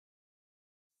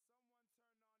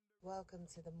Welcome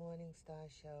to the Morning Star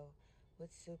Show with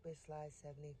Super Sly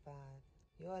 75.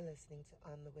 You're listening to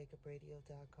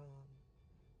OnTheWakeUpRadio.com.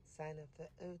 Sign up for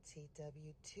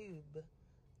OTWTube.com,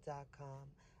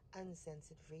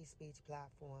 uncensored free speech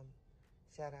platform.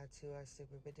 Shout out to our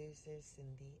super producer,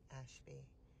 Cindy Ashby.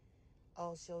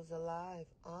 All shows are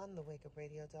live on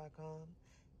TheWakeUpRadio.com.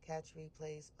 Catch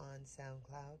replays on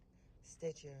SoundCloud,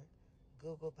 Stitcher,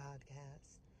 Google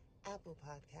Podcasts, Apple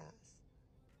Podcasts,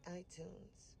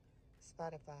 iTunes,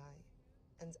 Spotify,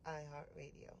 and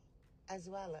iHeartRadio, as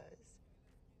well as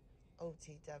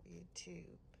OTWTube.com.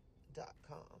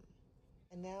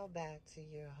 And now back to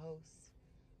your host,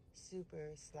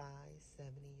 Super Sly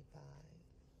 75.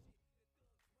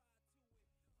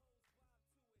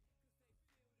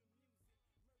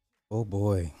 Oh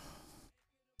boy.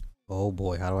 Oh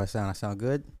boy. How do I sound? I sound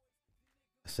good?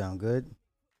 I sound good?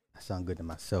 I sound good to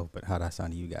myself, but how do I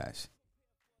sound to you guys?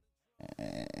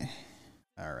 Eh,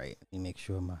 all right. Let me make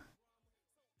sure my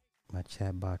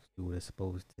chat box do what it's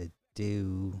supposed to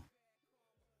do.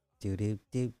 Do do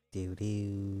do do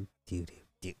do do do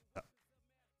do.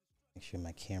 Make sure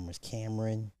my camera's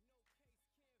Cameron.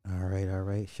 All right, all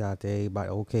right. Shout out to everybody.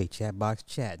 Okay, chat box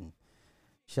chatting.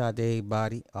 Shout out to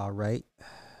everybody. All right.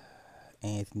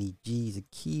 Anthony G's a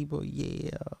keyboard.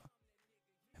 Yeah.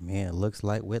 Man, it looks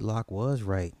like Whitlock was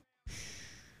right.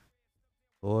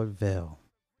 Lord Vell.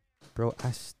 Bro,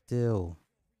 I still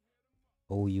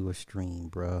owe you a stream,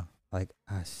 bro. Like,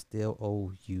 I still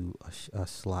owe you a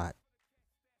slot.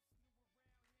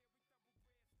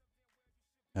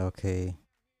 Okay.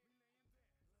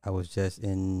 I was just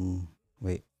in.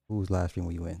 Wait, whose live stream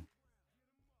were you in?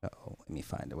 Oh, let me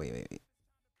find it. Wait.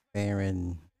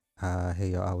 Aaron. Hey,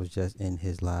 y'all. I was just in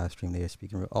his live stream there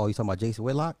speaking. Oh, you talking about Jason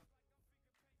Whitlock?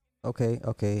 Okay.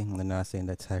 I'm not saying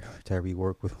that Tyree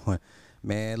work with one.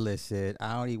 Man, listen,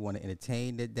 I don't even want to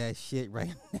entertain that shit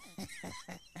right now.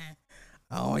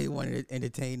 I don't even want to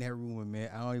entertain that rumor,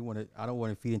 man. I don't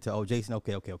want to feed into. Oh, Jason.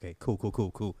 Okay.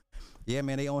 Cool. Yeah,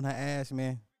 man. They own her ass,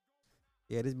 man.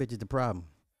 Yeah, this bitch is the problem.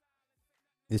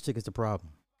 This chick is the problem.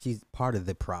 She's part of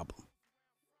the problem.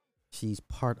 She's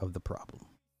part of the problem.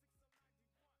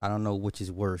 I don't know which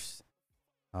is worse.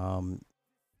 Um,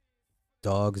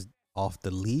 Dogs off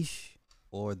the leash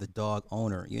or the dog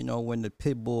owner. You know, when the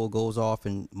pit bull goes off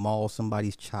and mauls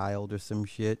somebody's child or some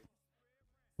shit.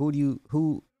 Who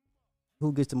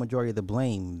gets the majority of the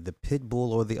blame? The pit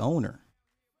bull or the owner?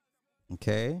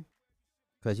 Okay?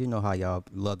 Because you know how y'all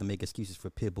love to make excuses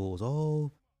for pit bulls.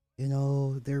 Oh,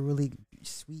 they're really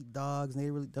sweet dogs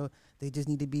and they just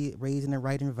need to be raised in the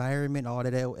right environment, all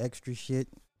of that extra shit.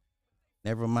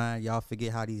 Never mind, y'all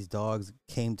forget how these dogs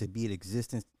came to be in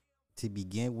existence to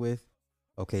begin with.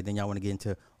 Okay, then y'all want to get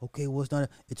into, okay, well,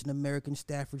 it's an American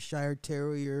Staffordshire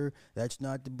Terrier. That's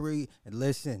not the breed. And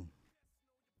listen,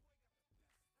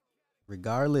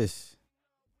 regardless,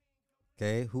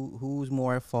 okay, who's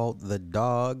more at fault, the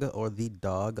dog or the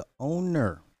dog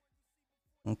owner?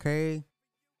 Okay,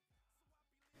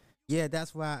 yeah,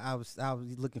 that's why I was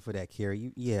looking for that,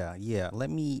 Carrie. Yeah.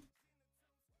 Let me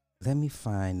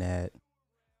find that.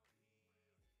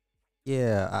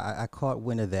 Yeah, I caught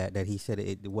wind of that he said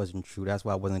it wasn't true. That's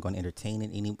why I wasn't going to entertain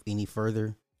it any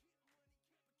further.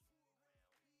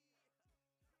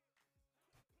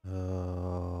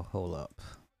 Hold up.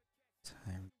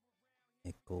 Time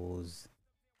Nichols.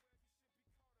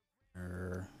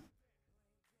 Er,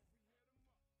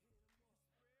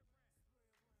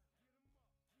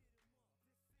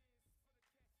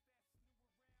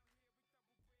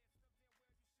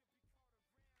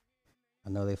 I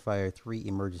know they fired 3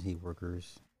 emergency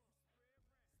workers.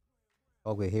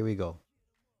 Okay, here we go.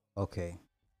 Okay,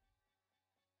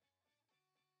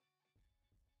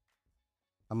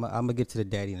 I'm gonna get to the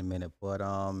daddy in a minute, but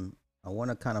I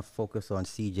want to kind of focus on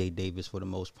C.J. Davis for the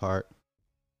most part.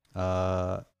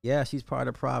 Yeah, she's part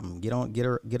of the problem. Get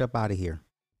up out of here.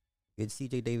 Get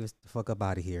C.J. Davis the fuck up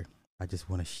out of here. I just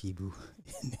want a Shibu.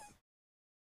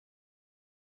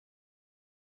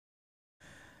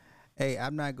 Hey,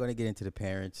 I'm not going to get into the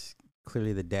parents.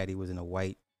 Clearly, the daddy was in a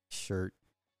white shirt,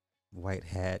 white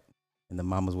hat, and the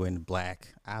mama's wearing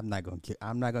black. I'm not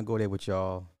gonna go there with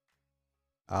y'all.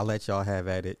 I'll let y'all have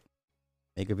at it.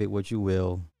 Make of it what you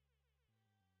will.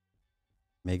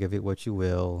 Make of it what you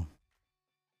will.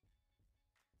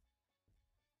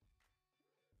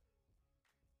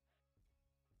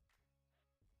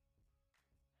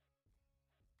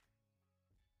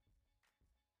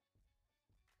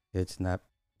 It's not.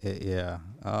 Yeah.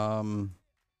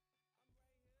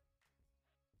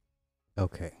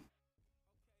 Okay.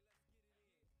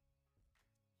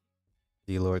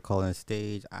 D Lord calling the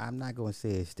stage. I'm not gonna say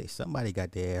it stage. Somebody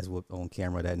got their ass whooped on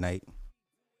camera that night.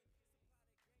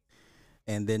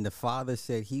 And then the father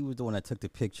said he was the one that took the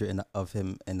picture of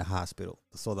him in the hospital.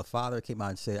 So the father came out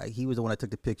and said he was the one that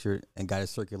took the picture and got it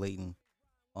circulating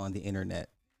on the internet.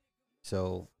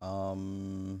 So,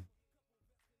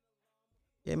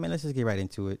 yeah, man, let's just get right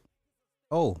into it.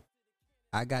 Oh,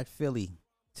 I got Philly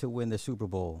to win the Super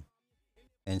Bowl,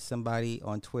 and somebody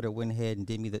on Twitter went ahead and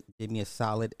did me a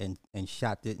solid and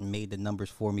shot it and made the numbers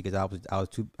for me because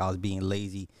I was being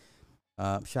lazy.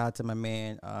 Shout out to my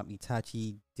man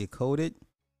Itachi Decoded.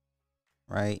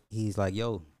 Right, he's like,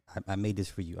 "Yo, I made this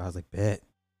for you." I was like, "Bet,"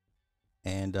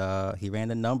 and he ran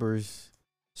the numbers,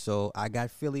 so I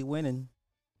got Philly winning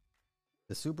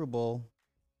the Super Bowl.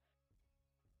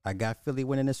 I got Philly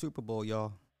winning the Super Bowl,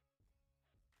 y'all.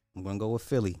 I'm gonna go with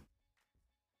Philly.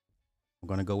 I'm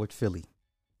gonna go with Philly.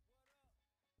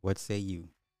 What say you?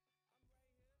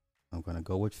 I'm gonna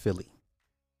go with Philly.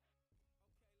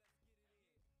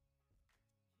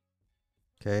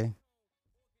 Okay.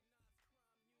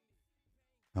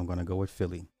 I'm gonna go with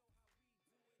Philly.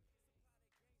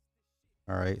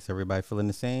 All right. So everybody feeling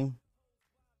the same?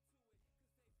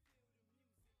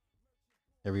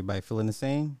 Everybody feeling the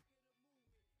same?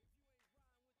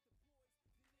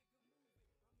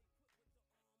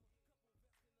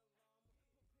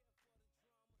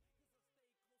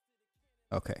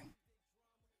 Okay.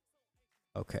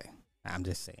 Okay. I'm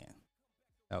just saying.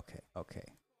 Okay. Okay.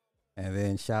 And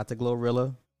then shout out to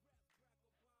Glorilla.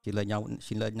 She letting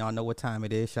y'all know what time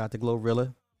it is. Shout out to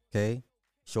Glorilla. Okay.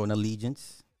 Showing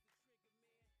allegiance.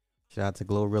 Shout out to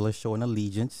Glorilla showing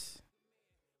allegiance.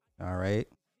 All right.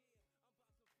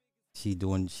 She's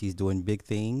doing big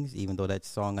things, even though that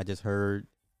song I just heard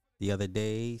the other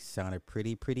day sounded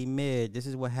pretty mid. This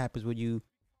is what happens when you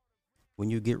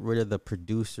get rid of the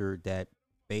producer that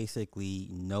basically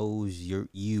knows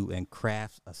you and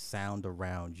crafts a sound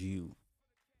around you.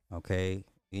 Okay.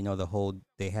 You know, the whole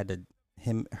they had to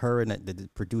her and the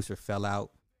producer fell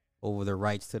out over the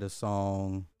rights to the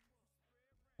song,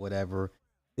 whatever.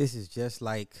 This is just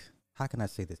like, how can I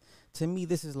say this? To me,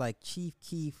 this is like Chief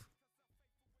Keef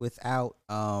without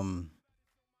the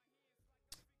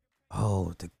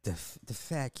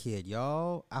fat kid,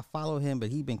 y'all. I follow him, but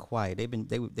he been quiet. They've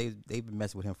been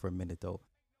messing with him for a minute though.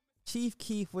 Chief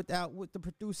Keef with the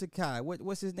producer guy.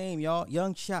 What's his name, y'all?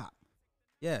 Young Chop.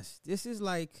 Yes, this is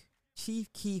like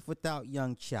Chief Keef without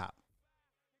Young Chop.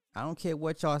 I don't care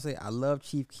what y'all say. I love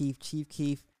Chief Keef. Chief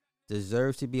Keef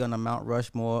deserves to be on the Mount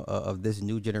Rushmore of this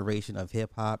new generation of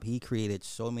hip hop. He created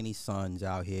so many sons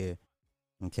out here.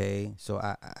 Okay, so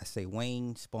I say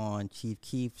Wayne spawned Chief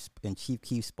Keef, and Chief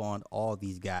Keef spawned all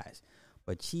these guys.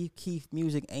 But Chief Keef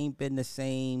music ain't been the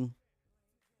same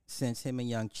since him and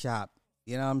Young Chop.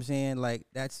 You know what I'm saying? Like,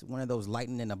 that's one of those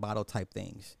lightning in a bottle type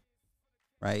things,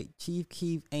 right? Chief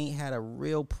Keef ain't had a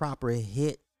real proper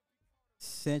hit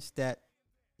since that,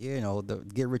 the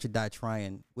Get Rich or Die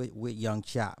Trying with Young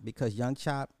Chop, because Young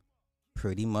Chop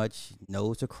pretty much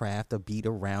knows the craft of beat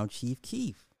around Chief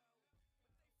Keef.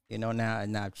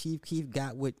 Now Chief Keef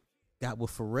got with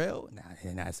Pharrell.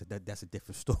 That's a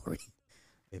different story.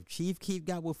 If Chief Keef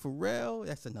got with Pharrell,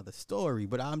 that's another story.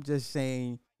 But I'm just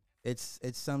saying, it's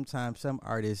sometimes some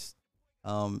artists,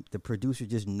 the producer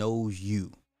just knows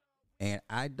you, and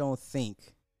I don't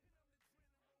think,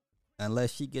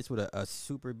 unless she gets with a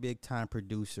super big time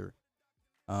producer,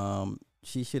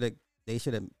 they should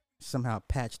have somehow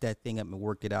patched that thing up and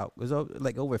worked it out. It was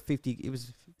like over 50.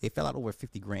 They fell out over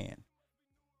 50 grand.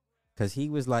 Cause he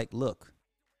was like, look,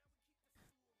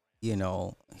 he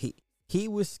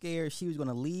was scared she was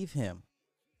gonna leave him,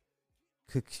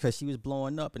 cause she was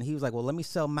blowing up, and he was like, well, let me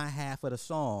sell my half of the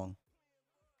song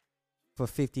for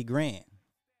 50 grand,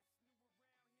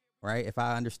 right? If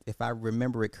I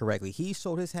remember it correctly, he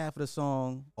sold his half of the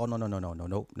song. Oh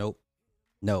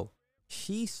no,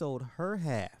 she sold her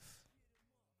half.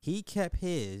 He kept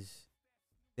his.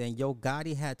 Then Yo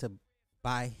Gotti had to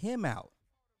buy him out.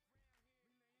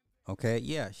 Okay,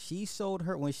 yeah,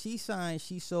 when she signed,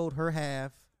 she sold her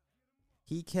half.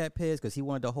 He kept his because he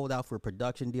wanted to hold out for a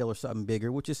production deal or something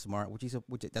bigger, which is smart, which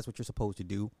that's what you're supposed to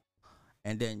do.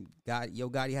 And then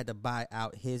Yo Gotti had to buy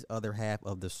out his other half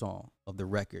of the song, of the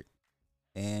record.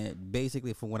 And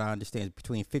basically, from what I understand,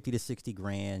 between 50 to 60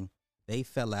 grand, they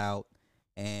fell out.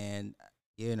 And,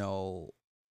 do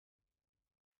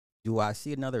I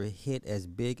see another hit as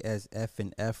big as F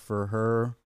and F for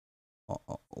her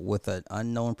with an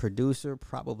unknown producer?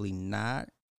 Probably not.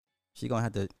 She's gonna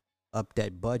have to up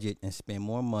that budget and spend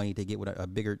more money to get with a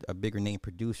bigger name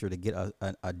producer to get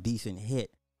a decent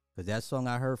hit. Because that song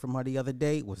I heard from her the other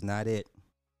day was not it.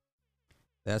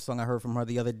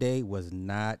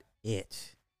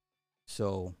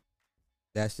 So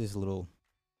that's just a little.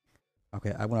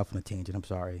 Okay, I went off on a tangent. I'm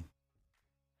sorry.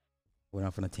 Went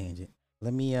off on a tangent.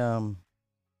 Let me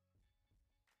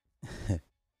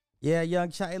yeah, Young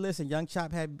Chop. Hey, listen, Young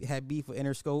Chop had beef with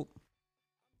Interscope.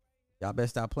 Y'all better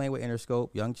stop playing with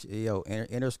Interscope.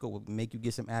 Interscope will make you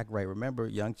get some act right. Remember,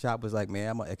 Young Chop was like, man,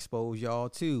 I'm gonna expose y'all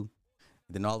too.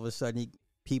 And then all of a sudden,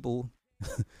 people,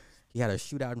 he had a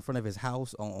shootout in front of his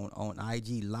house on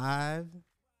IG Live,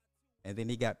 and then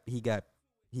he got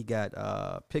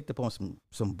picked up on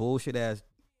some bullshit ass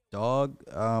dog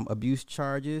abuse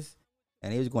charges,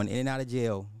 and he was going in and out of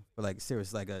jail for like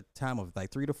serious, like a time of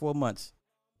like 3 to 4 months.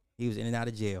 He was in and out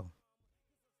of jail,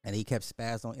 and he kept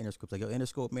spazzing on Interscope. Like, yo,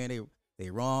 Interscope, man, they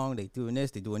wrong. They doing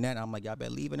this, they doing that. And I'm like, y'all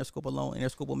better leave Interscope alone.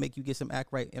 Interscope will make you get some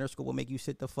act right. Interscope will make you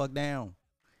sit the fuck down.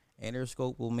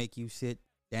 Interscope will make you sit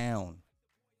down,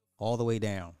 all the way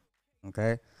down.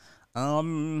 Okay.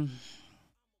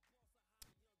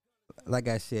 Like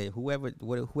I said, whoever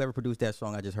produced that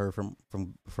song I just heard from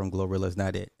Glorilla is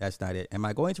not it. That's not it. Am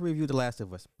I going to review The Last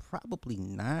of Us? Probably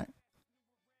not.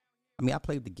 I mean, I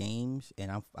played the games,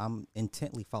 and I'm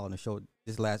intently following the show.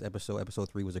 This last episode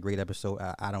 3, was a great episode.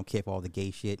 I don't care for all the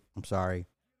gay shit. I'm sorry.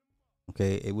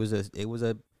 Okay, it was a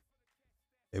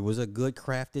good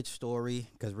crafted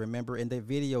story. Because remember, in the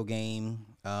video game,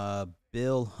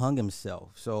 Bill hung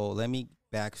himself. So let me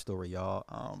backstory, y'all.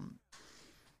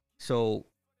 So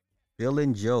Bill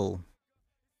and Joe,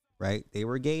 right? They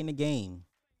were gay in the game,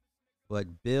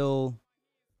 but Bill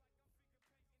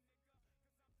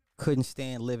couldn't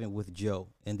stand living with Joe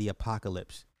in the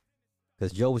apocalypse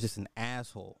because Joe was just an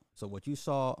asshole. So what you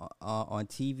saw on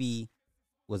TV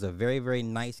was a very, very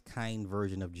nice, kind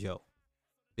version of Joe.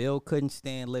 Bill couldn't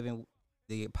stand living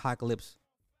the apocalypse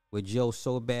with Joe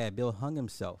so bad, Bill hung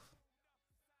himself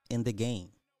in the game,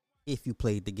 if you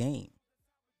played the game.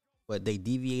 But they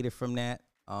deviated from that.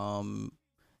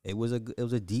 It was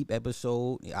a deep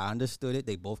episode. I understood it.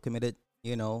 They both committed,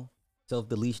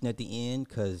 self-deletion at the end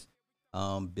because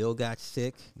Bill got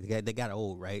sick. They got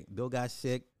old, right? Bill got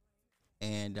sick,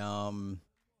 and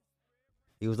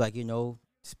he was like,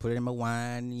 just put it in my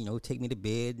wine, take me to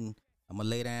bed, and I'm gonna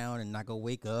lay down and not go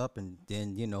wake up. And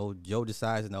then Joe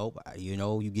decides, no,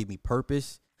 you give me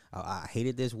purpose. I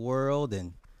hated this world,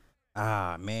 and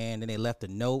man, then they left a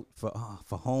note for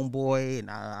homeboy,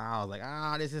 and I was like,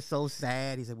 this is so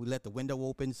sad. He said, we left the window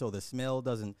open so the smell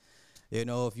doesn't.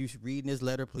 If you're reading this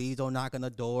letter, please don't knock on the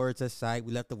door. It's a site.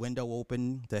 We left the window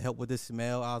open to help with the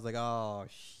smell. I was like, oh,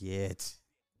 shit.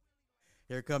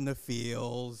 Here come the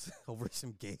feels over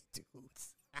some gay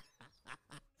dudes.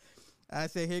 I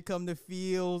said, here come the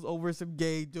feels over some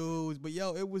gay dudes. But,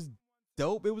 yo, it was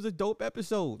dope. It was a dope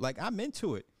episode. Like, I'm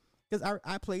into it because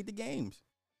I played the games.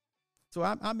 So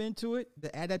I'm into it.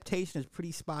 The adaptation is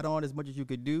pretty spot on as much as you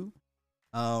could do.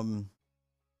 I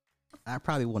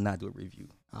probably will not do a review.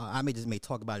 I may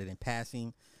talk about it in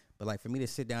passing, but like for me to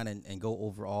sit down and go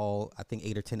over all, I think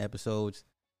 8 or 10 episodes,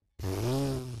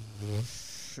 I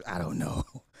don't know.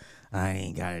 I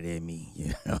ain't got it in me. You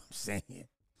know what I'm saying?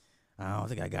 I don't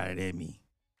think I got it in me.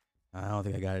 I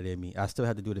still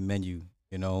have to do the menu,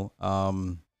 But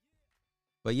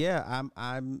yeah,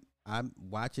 I'm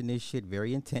watching this shit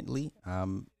very intently.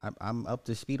 I'm up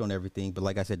to speed on everything, but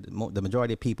like I said, the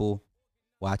majority of people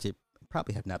watch it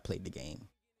probably have not played the game,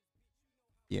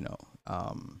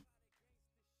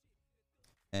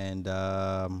 and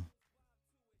yeah,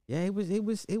 it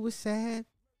was sad.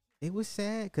 It was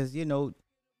sad because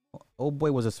old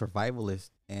boy was a survivalist,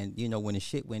 and when the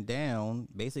shit went down,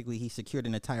 basically he secured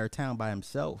an entire town by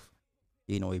himself.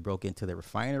 He broke into the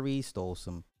refinery, stole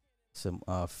some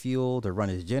fuel to run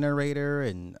his generator,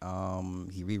 and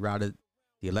he rerouted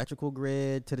the electrical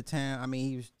grid to the town. I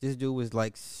mean, this dude was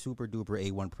like super duper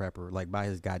A1 prepper, like by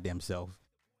his goddamn self.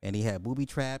 And he had booby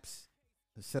traps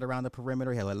set around the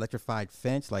perimeter. He had an electrified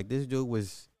fence. Like this dude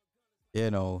was,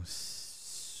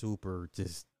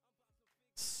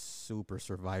 super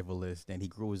survivalist. And he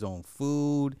grew his own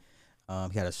food.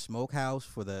 He had a smokehouse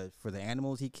for the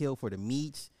animals he killed, for the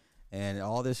meats, and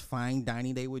all this fine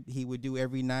dining he would do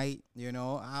every night.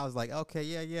 I was like, okay,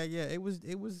 yeah.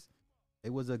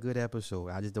 It was a good episode.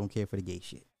 I just don't care for the gay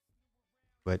shit.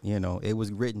 But, it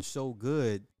was written so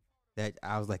good that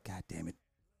I was like, God damn it.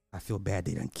 I feel bad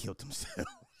they done killed themselves.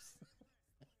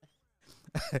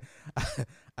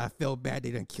 I felt bad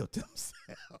they done killed themselves.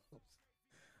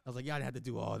 I was like, y'all didn't have to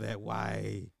do all that.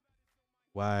 Why?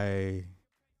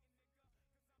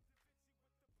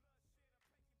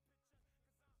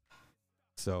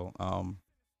 So, all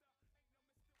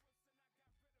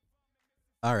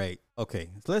right. Okay.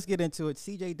 So let's get into it.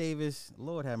 CJ Davis,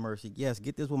 Lord have mercy. Yes,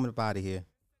 get this woman up out of here.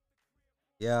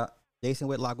 Yeah. Jason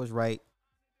Whitlock was right.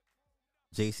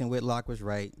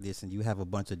 Listen, you have a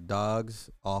bunch of dogs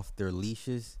off their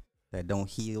leashes. that don't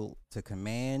heal to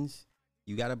commands,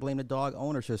 you got to blame the dog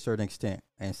owner to a certain extent.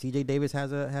 And CJ Davis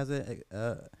has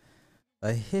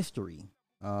a history,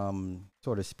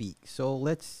 so to speak. So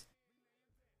let's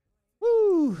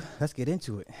get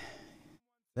into it.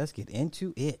 Let's get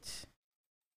into it.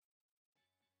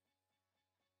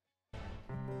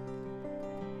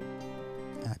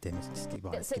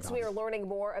 Since we are learning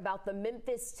more about the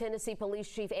Memphis, Tennessee police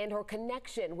chief and her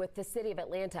connection with the city of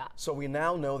Atlanta. So we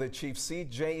now know that Chief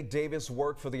C.J. Davis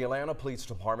worked for the Atlanta Police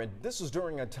Department. This was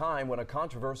during a time when a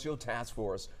controversial task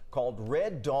force called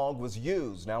Red Dog was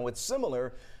used. Now it's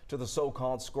similar to the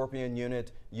so-called Scorpion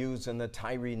unit used in the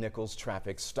Tyre Nichols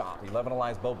traffic stop. 11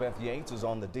 Alive's Bo Beth Yates is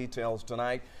on the details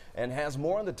tonight and has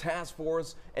more on the task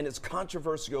force and its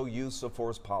controversial use of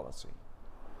force policy.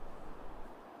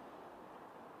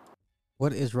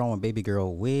 What is wrong with baby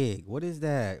girl wig? What is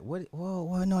that? What?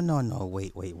 Whoa, no.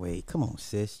 Wait. Come on,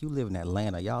 sis. You live in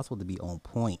Atlanta. Y'all supposed to be on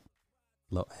point.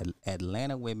 Look,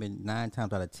 Atlanta women 9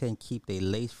 times out of 10 keep their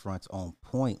lace fronts on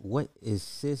point. What is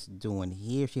sis doing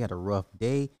here? She had a rough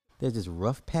day. There's this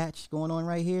rough patch going on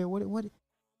right here. What?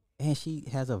 And she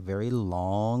has a very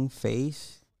long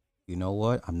face. You know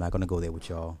what? I'm not gonna go there with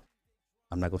y'all.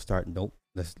 I'm not gonna start. Nope.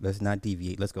 Let's not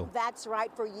deviate. Let's go. That's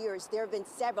right. For years, there have been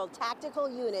several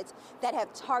tactical units that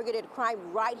have targeted crime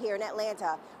right here in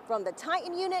Atlanta, from the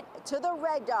Titan unit to the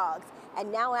Red Dogs.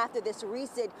 And now after this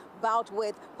recent bout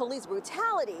with police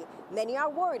brutality, many are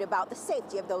worried about the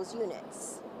safety of those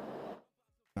units.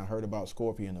 I heard about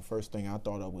Scorpion. The first thing I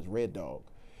thought of was Red Dog.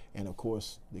 And of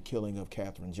course, the killing of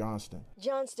Kathryn Johnston.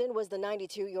 Johnston was the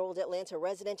 92-year-old Atlanta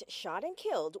resident shot and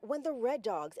killed when the Red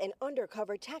Dogs, an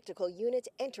undercover tactical unit,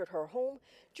 entered her home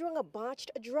during a botched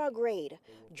drug raid.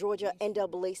 Georgia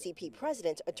NAACP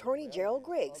President Attorney Gerald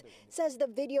Griggs says the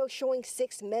video showing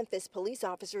 6 Memphis police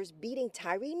officers beating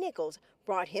Tyre Nichols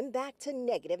brought him back to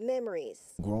negative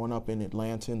memories. Growing up in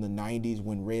Atlanta in the 90s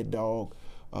when Red Dog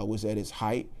was at its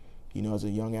height, you know, as a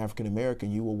young African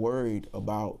American, you were worried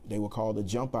about, they were called the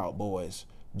jump out boys,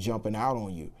 jumping out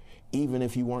on you, even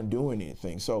if you weren't doing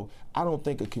anything. So I don't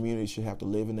think a community should have to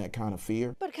live in that kind of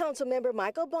fear. But Councilmember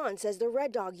Michael Bond says the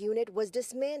Red Dog unit was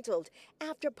dismantled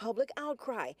after public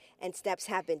outcry, and steps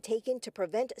have been taken to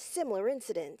prevent similar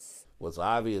incidents. What's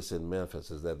obvious in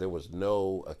Memphis is that there was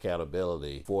no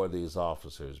accountability for these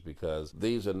officers, because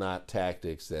these are not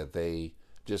tactics that they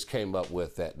just came up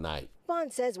with that night.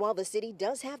 Bond says while the city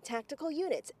does have tactical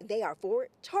units, they are for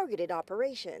targeted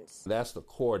operations. That's the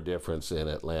core difference in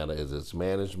Atlanta, is its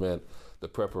management, the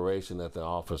preparation that the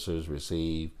officers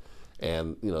receive,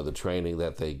 and the training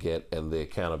that they get and the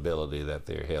accountability that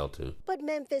they're held to. But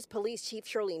Memphis Police Chief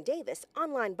Shirlene Davis'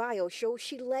 online bio shows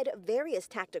she led various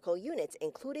tactical units,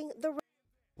 including the...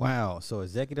 Wow. So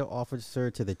executive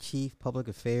officer to the Chief Public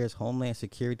Affairs, Homeland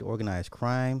Security, Organized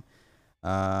Crime.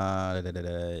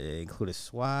 Included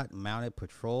SWAT, Mounted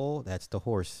Patrol, that's the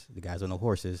horse, the guys on the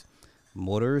horses,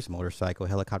 motorcycle,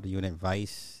 helicopter unit,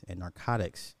 vice, and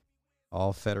narcotics.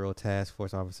 All federal task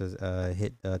force officers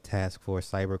hit task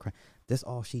force cybercrime. That's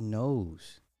all she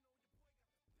knows.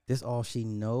 This all she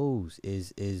knows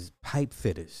is pipe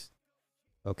fitters.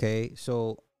 Okay,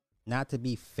 so not to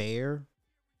be fair,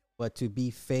 but to be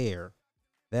fair,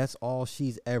 that's all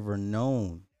she's ever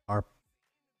known are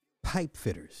pipe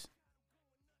fitters.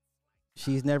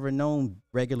 She's never known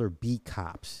regular beat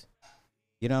cops.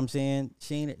 You know what I'm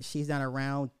saying? She's not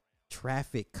around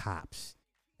traffic cops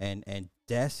and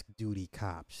desk duty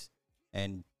cops.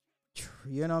 And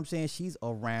you know what I'm saying? She's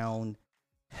around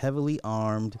heavily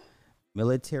armed,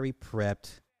 military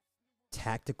prepped,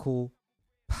 tactical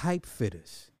pipe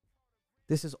fitters.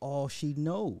 This is all she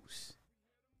knows.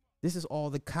 This is all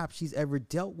the cops she's ever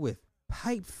dealt with.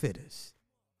 Pipe fitters.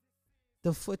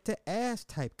 The foot to ass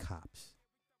type cops.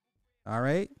 All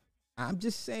right, I'm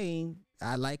just saying,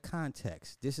 I like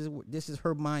context. This is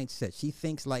her mindset. She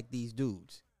thinks like these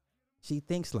dudes. She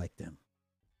thinks like them.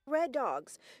 Red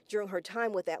Dogs during her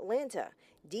time with Atlanta.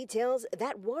 Details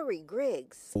that worry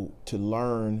Griggs. To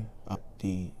learn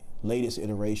the latest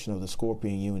iteration of the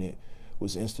Scorpion unit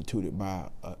was instituted by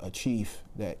a chief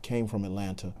that came from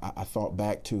Atlanta. I thought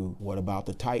back to, what about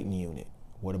the Titan unit?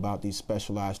 What about these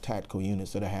specialized tactical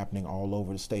units that are happening all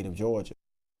over the state of Georgia?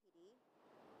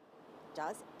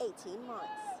 Does 18 months.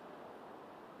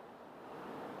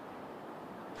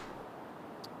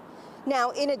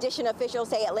 Now, in addition, officials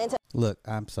say Atlanta... Look,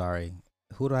 I'm sorry.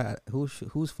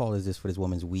 Whose fault is this for this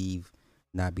woman's weave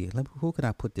not being... Who can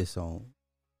I put this on?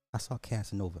 I saw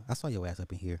Casanova. I saw your ass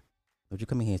up in here. Don't you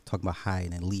come in here talking about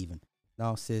hiding and leaving.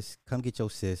 No, sis. Come get your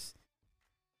sis.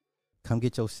 Come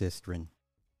get your sisterin.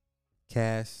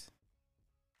 Cass,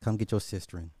 come get your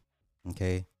sisterin.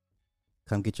 Okay?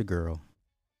 Come get your girl.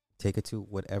 Take her to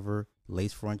whatever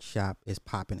lace front shop is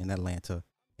popping in Atlanta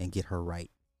and get her right.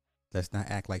 Let's not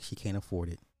act like she can't afford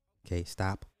it. Okay,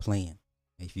 stop playing.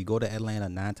 If you go to Atlanta,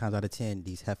 9 times out of 10,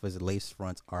 these heifers' lace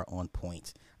fronts are on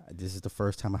point. This is the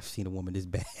first time I've seen a woman this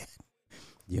bad.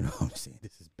 You know what I'm saying?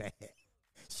 This is bad.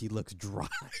 She looks dry.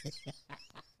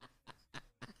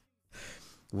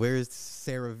 Where is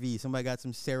Sarah V? Somebody got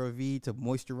some Sarah V to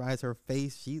moisturize her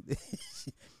face.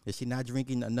 Is she not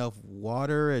drinking enough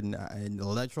water and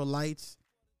electrolytes?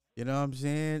 You know what I'm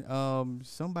saying?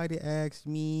 Somebody asked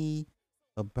me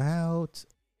about.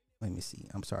 Let me see.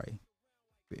 I'm sorry.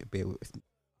 Bear with me.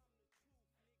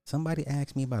 Somebody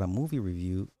asked me about a movie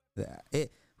review.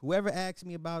 Whoever asked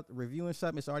me about reviewing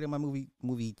something, it's already on my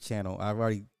movie channel. I've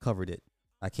already covered it.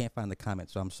 I can't find the comment,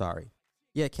 so I'm sorry.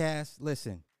 Yeah, Cass,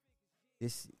 listen.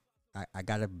 I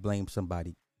gotta blame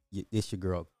somebody. This your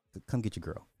girl. Come get your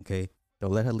girl, okay?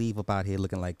 Don't let her leave up out here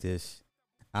looking like this.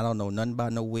 I don't know nothing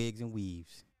about no wigs and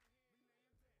weaves.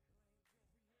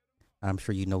 I'm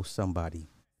sure you know somebody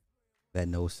that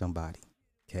knows somebody,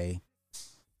 okay?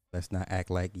 Let's not act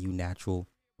like you natural,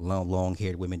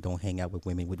 long-haired women don't hang out with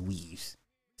women with weaves.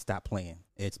 Stop playing.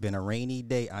 It's been a rainy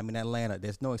day. I'm in Atlanta.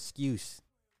 There's no excuse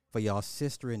for y'all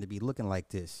sistering to be looking like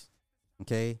this,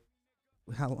 okay?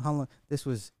 How long? This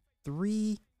was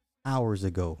 3 hours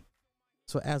ago.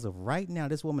 So as of right now,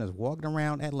 this woman is walking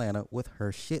around Atlanta with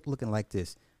her shit looking like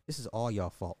this. This is all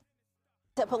y'all fault.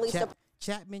 The police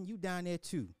Chapman, you down there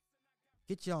too.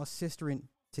 Get y'all sistering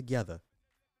together.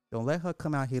 Don't let her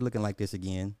come out here looking like this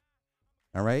again.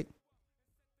 All right?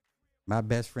 My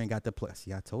best friend got the plus.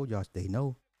 See, I told y'all, they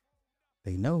know.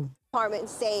 They know.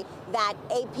 Departments say that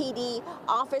APD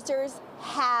officers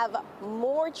have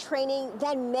more training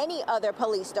than many other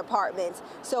police departments.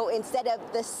 So instead of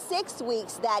the 6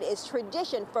 weeks that is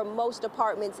tradition for most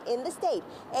departments in the state,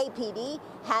 APD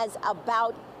has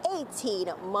about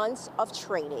 18 months of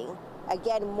training.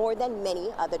 Again, more than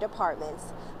many other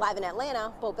departments. Live in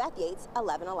Atlanta, Bobeth Yates,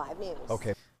 11 Alive News.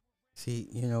 Okay. See,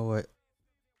 you know what?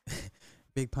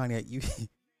 Big Pontiac, you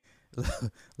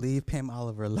leave Pam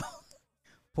Oliver alone.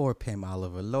 Poor Pam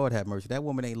Oliver. Lord have mercy. That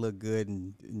woman ain't look good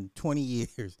in 20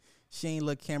 years. She ain't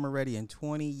look camera ready in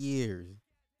 20 years.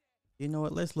 You know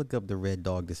what? Let's look up the Red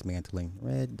Dog dismantling.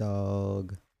 Red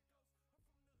Dog.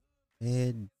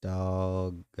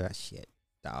 Shit.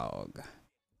 Dog.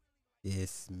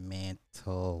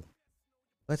 Dismantle.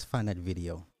 Let's find that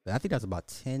video. I think that's about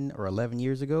 10 or 11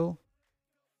 years ago.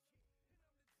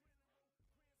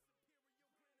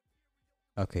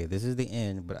 Okay, this is the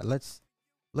end, but let's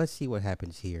see what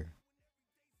happens here.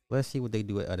 Let's see what they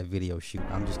do at a video shoot.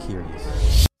 I'm just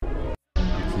curious.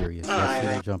 I'm curious. Let's see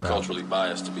them jump out. Culturally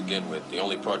biased to begin with. The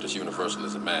only part that's universal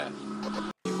is a math.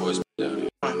 You boys down here.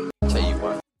 Tell you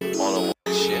what. One-on-one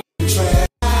shit.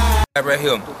 Right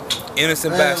here.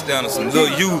 Innocent bystander, some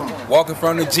little youth walking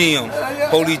from the gym.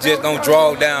 Police just don't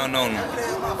draw down on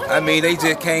them. I mean, they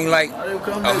just came like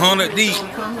 100 deep.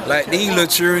 Like these little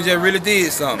children just really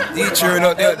did something. These children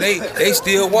up there, they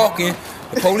still walking.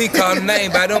 The police call them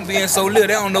name by them being so little, they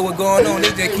don't know what's going on.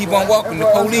 They just keep on walking. The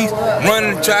police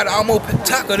running and try to almost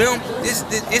tackle them.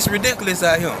 It's ridiculous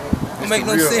out here. It make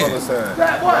no sense. The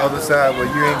other side where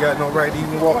you ain't got no right to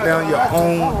even walk down your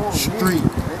own street.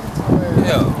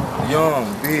 Yeah.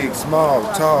 Young, big, small,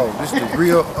 tall. This is the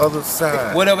real other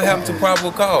side. Whatever happened to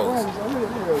probable cause?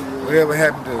 Whatever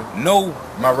happened to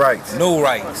my rights? No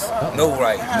rights. No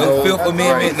rights. No Fifth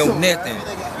Amendment, no nothing.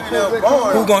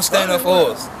 Who gonna stand up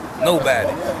for us? Nobody.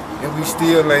 And we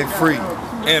still ain't free.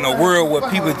 In a world where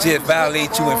people just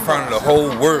violate you in front of the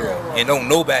whole world and don't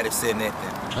nobody say nothing.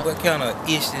 What kind of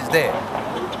ish is that?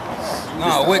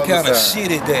 No, what kind of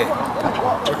shit is that?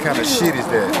 What kind of shit is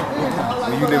that?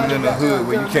 When you living in the hood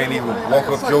where you can't even walk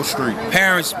up your street.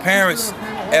 Parents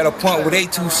at a point where they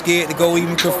too scared to go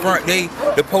even confront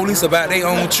the police about their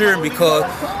own children because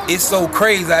it's so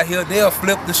crazy out here. They'll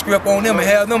flip the script on them and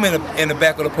have them in the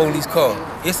back of the police car.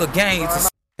 It's a game.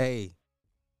 Hey,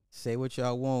 say what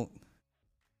y'all want.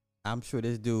 I'm sure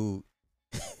this dude,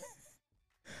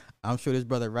 I'm sure this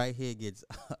brother right here gets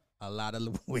a lot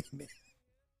of women.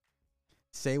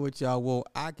 Say what y'all want.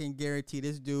 I can guarantee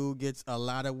this dude gets a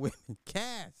lot of women.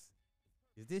 Cass,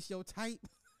 is this your type?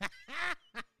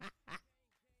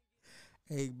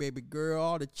 Hey, baby girl,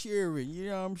 all the cheering. You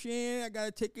know what I'm saying? I got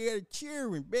to take care of the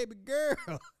cheering, baby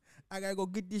girl. I got to go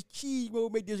get this cheese. Go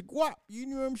make this guap. You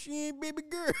know what I'm saying, baby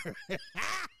girl?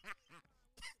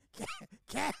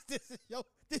 Cass, this is your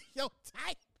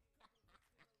type.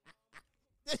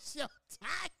 This your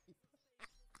type.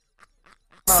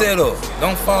 Set up.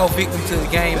 Don't fall victim to the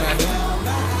game out here.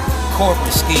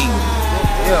 Corporate scheme.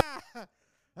 Yeah.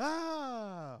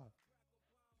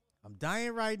 I'm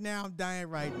dying right now. All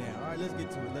right, let's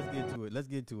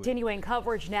get to it. Continuing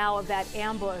coverage now of that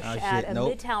ambush at a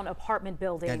Midtown apartment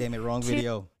building. God damn it, wrong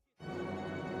video.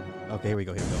 Okay, here we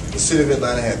go. The city of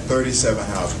Atlanta had 37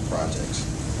 housing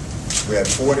projects. We had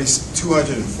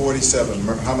 247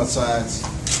 homicides.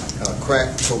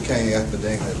 Crack cocaine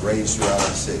epidemic had raged throughout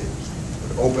our city,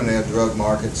 with open-air drug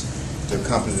markets to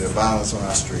accompany the violence on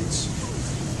our streets.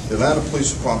 The Atlanta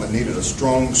Police Department needed a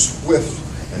strong, swift,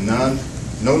 and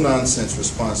no-nonsense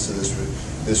response to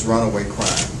this runaway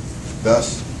crime.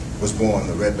 Thus was born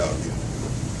the Red Dog Unit.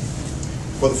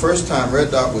 For the first time,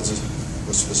 Red Dog was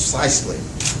precisely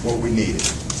what we needed.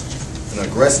 An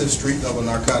aggressive street-level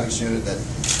narcotics unit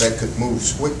that could move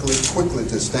quickly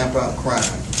to stamp out crime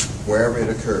wherever it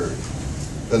occurred.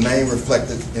 The name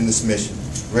reflected in this mission,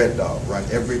 Red Dog, run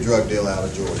every drug deal out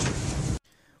of Georgia.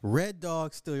 Red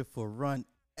Dog stood for run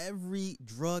every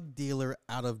drug dealer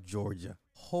out of Georgia.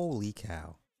 Holy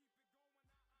cow.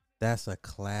 That's a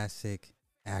classic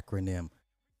acronym.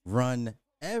 Run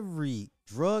every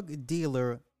drug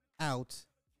dealer out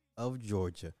of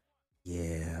Georgia.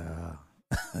 Yeah.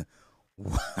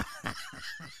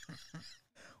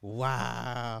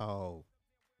 Wow.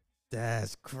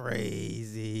 That's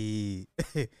crazy.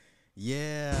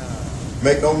 Yeah.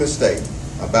 Make no mistake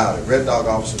about it, Red Dog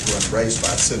officers were embraced by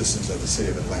citizens of the city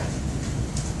of Atlanta.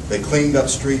 They cleaned up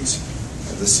streets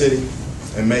of the city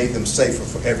and made them safer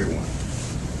for everyone.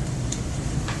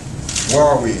 Where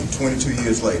are we 22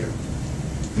 years later?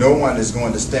 No one is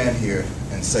going to stand here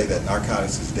and say that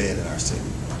narcotics is dead in our city.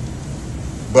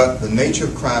 But the nature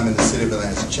of crime in the city of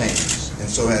Atlanta has changed, and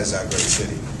so has our great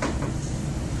city.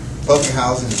 Public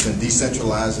housing has been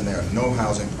decentralized, and there are no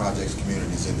housing projects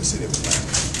communities in the city of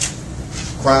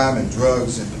Atlanta. Crime and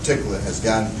drugs in particular has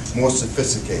gotten more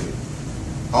sophisticated,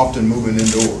 often moving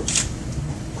indoors.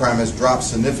 Crime has dropped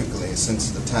significantly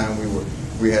since the time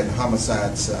we had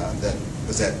homicides that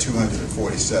was at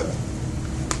 247.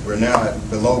 We're now at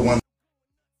below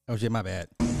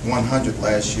 100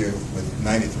 last year with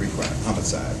 93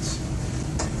 homicides.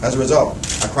 As a result,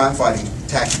 our crime-fighting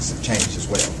tactics have changed as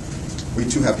well. We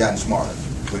too have gotten smarter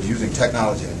with using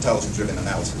technology and intelligence-driven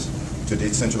analysis to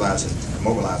decentralize and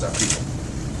mobilize our people.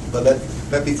 But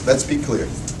let's be clear.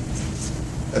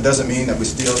 That doesn't mean that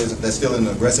there's still an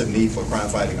aggressive need for crime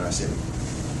fighting in our city.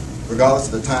 Regardless,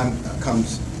 the time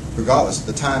comes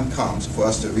for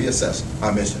us to reassess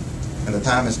our mission, and the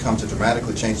time has come to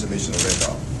dramatically change the mission of Red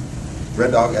Dog.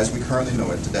 Red Dog, as we currently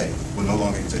know it today, will no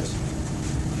longer exist.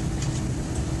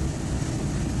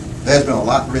 There's been a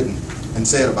lot written and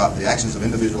said about the actions of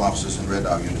individual officers in Red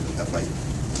Dog Unit of late.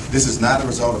 This is not a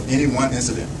result of any one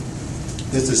incident.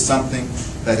 This is something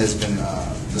that has been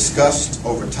discussed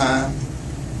over time,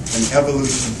 and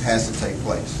evolution has to take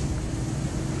place.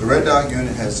 The Red Dog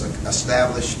Unit has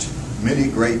established many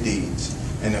great deeds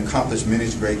and accomplished many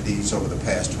great deeds over the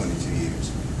past 22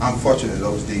 years. Unfortunately,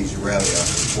 those deeds rarely are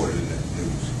reported in the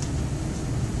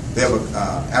news. They have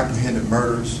apprehended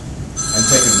murderers and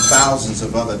taken thousands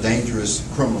of other dangerous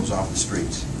criminals off the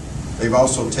streets. They've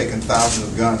also taken thousands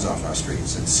of guns off our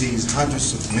streets and seized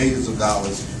hundreds of millions of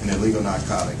dollars in illegal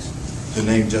narcotics, to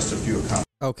name just a few accomplishments.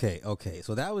 Okay.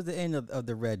 So that was the end of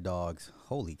the Red Dogs.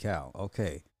 Holy cow.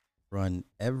 Okay. Run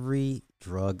every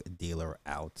drug dealer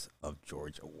out of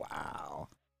Georgia. Wow.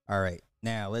 All right.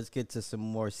 Now let's get to some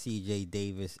more CJ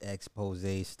Davis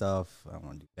expose stuff. I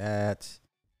want to do that.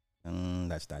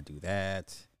 Let's not do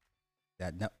that.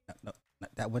 No, not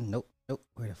that one. Nope.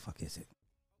 Where the fuck is it?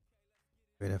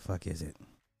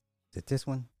 Is it this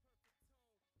one?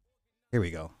 Here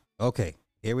we go. Okay.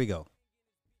 Here we go.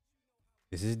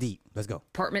 This is deep. Let's go.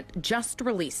 Department just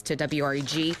released to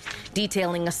WREG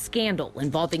detailing a scandal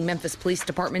involving Memphis Police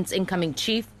Department's incoming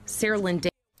chief, Sarah Lynn.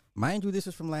 Mind you, this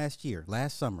was from last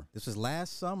summer. This was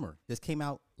last summer. This came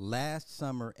out last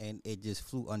summer, and it just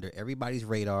flew under everybody's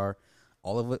radar.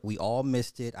 All of it, we all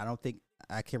missed it.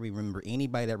 I can't remember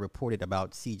anybody that reported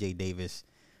about CJ Davis.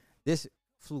 This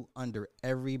flew under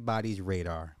everybody's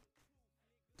radar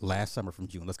last summer from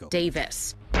June. Let's go.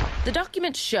 Davis. The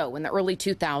documents show in the early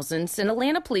 2000s, an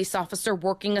Atlanta police officer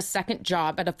working a second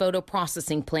job at a photo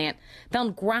processing plant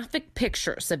found graphic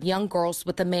pictures of young girls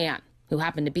with a man who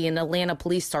happened to be an Atlanta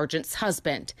police sergeant's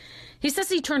husband. He says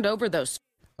he turned over those.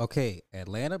 Okay,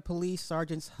 Atlanta police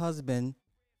sergeant's husband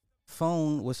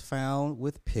phone was found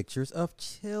with pictures of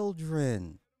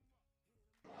children.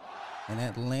 And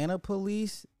Atlanta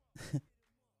police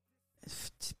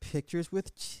pictures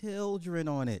with children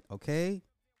on it, okay?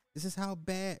 This is how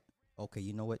bad. Okay,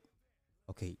 you know what?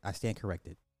 Okay, I stand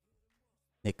corrected.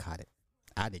 Nick caught it.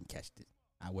 I didn't catch it.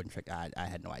 I wouldn't check. I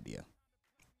had no idea.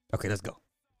 Okay, let's go.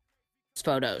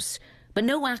 Photos. but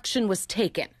no action was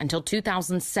taken until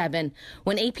 2007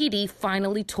 when APD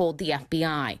finally told the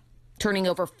FBI, turning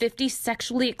over 50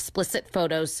 sexually explicit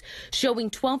photos showing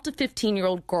 12 to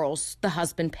 15-year-old girls the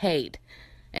husband paid.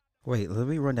 Wait, let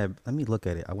me run that. Let me look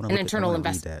at it. I want to read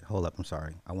that. Hold up, I'm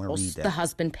sorry. I want to read that. The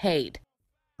husband paid.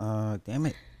 Damn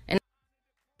it.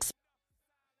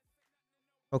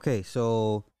 Okay,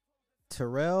 so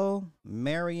Terrell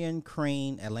Marion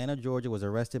Crane, Atlanta, Georgia, was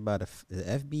arrested by the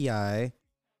FBI,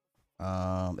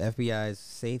 FBI's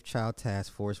Safe Child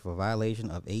Task Force for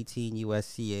violation of 18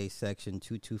 U.S.C.A. Section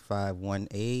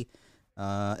 2251A,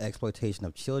 exploitation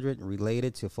of children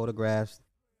related to photographs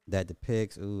that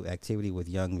depicts activity with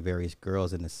young various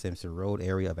girls in the Simpson Road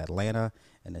area of Atlanta.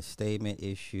 And a statement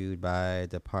issued by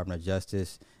Department of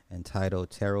Justice entitled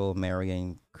Terrell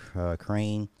Marion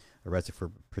Crane, arrested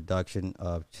for production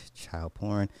of child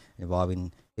porn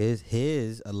involving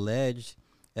his alleged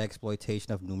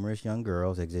exploitation of numerous young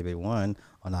girls, Exhibit 1,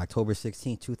 on October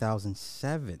 16,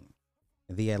 2007.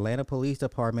 The Atlanta Police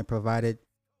Department provided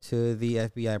to the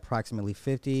FBI approximately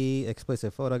 50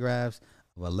 explicit photographs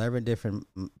of 11 different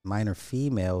minor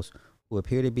females who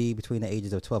appear to be between the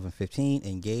ages of 12 and 15,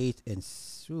 engaged in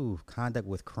conduct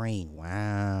with Crane.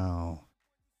 Wow.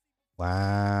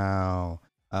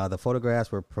 The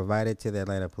photographs were provided to the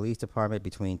Atlanta Police Department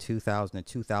between 2000 and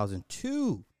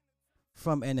 2002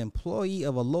 from an employee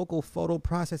of a local photo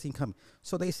processing company.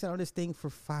 So they sat on this thing for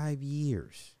 5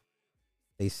 years.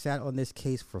 They sat on this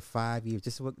case for 5 years.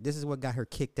 This is what got her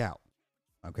kicked out.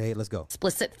 Okay, let's go.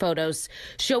 Explicit photos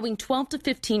showing 12 to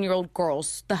 15-year-old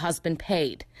girls the husband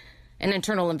paid. An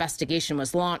internal investigation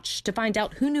was launched to find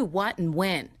out who knew what and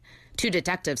when. 2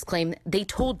 detectives claim they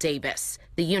told Davis,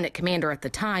 the unit commander at the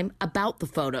time, about the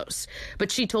photos, but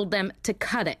she told them to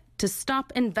cut it, to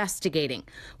stop investigating,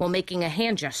 while making a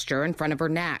hand gesture in front of her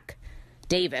neck.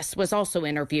 Davis was also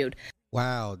interviewed.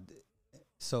 Wow.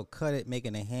 So cut it,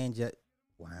 making a hand gesture.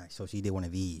 Wow. So she did one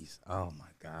of these. Oh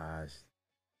my gosh.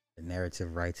 The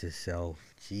narrative writes itself.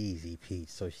 Jeezy Pete.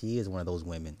 So she is one of those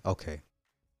women. Okay.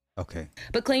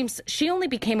 But claims she only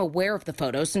became aware of the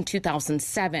photos in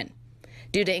 2007.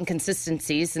 Due to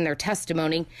inconsistencies in their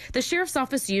testimony, the sheriff's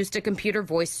office used a computer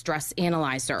voice stress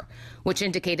analyzer, which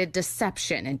indicated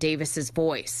deception in Davis's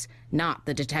voice, not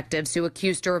the detectives who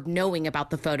accused her of knowing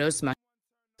about the photos much.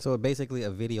 So basically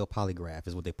a video polygraph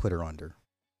is what they put her under.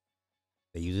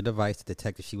 They used a device to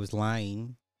detect if she was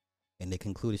lying, and they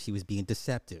concluded she was being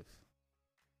deceptive.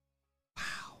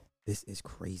 Wow, this is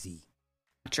crazy.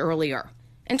 Much earlier.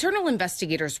 Internal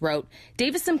investigators wrote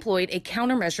Davis employed a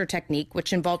countermeasure technique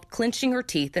which involved clenching her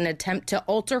teeth in an attempt to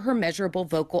alter her measurable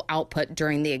vocal output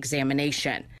during the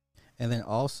examination. And then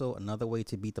also another way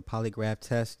to beat the polygraph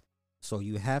test, so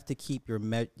you have to keep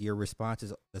your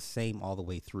responses the same all the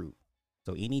way through.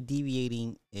 So any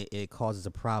deviating, it causes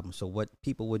a problem. So what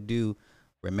people would do,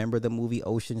 remember the movie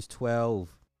Ocean's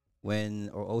 12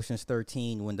 or Ocean's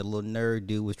 13, when the little nerd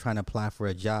dude was trying to apply for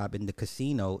a job in the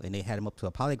casino and they had him up to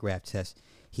a polygraph test.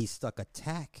 He stuck a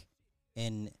tack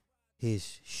in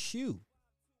his shoe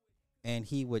and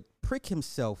he would prick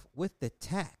himself with the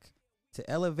tack to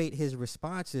elevate his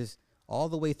responses all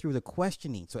the way through the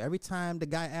questioning. So every time the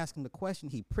guy asked him the question,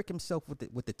 he'd prick himself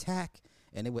with the tack,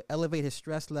 and it would elevate his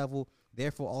stress level.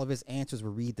 Therefore, all of his answers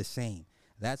would read the same.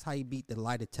 That's how you beat the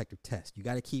lie detector test. You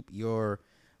got to keep your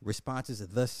responses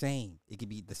the same. It could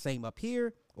be the same up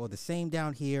here or the same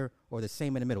down here or the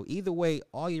same in the middle. Either way,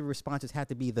 all your responses have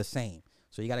to be the same.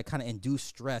 So you got to kind of induce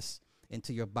stress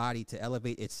into your body to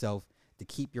elevate itself to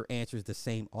keep your answers the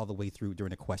same all the way through during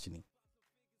the questioning.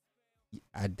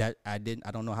 I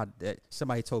don't know how that,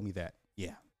 somebody told me that.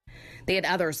 Yeah. They had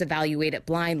others evaluate it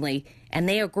blindly, and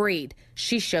they agreed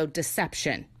she showed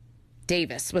deception.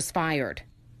 Davis was fired.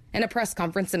 In a press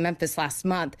conference in Memphis last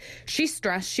month, she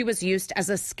stressed she was used as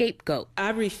a scapegoat.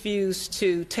 I refused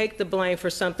to take the blame for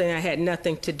something I had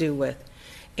nothing to do with.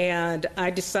 And I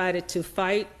decided to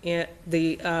fight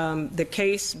the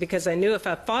case because I knew if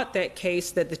I fought that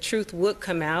case that the truth would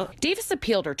come out. Davis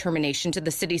appealed her termination to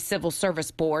the city's Civil Service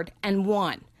Board and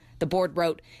won. The board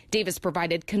wrote, Davis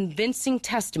provided convincing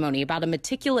testimony about a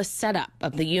meticulous setup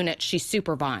of the unit she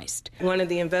supervised. One of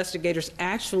the investigators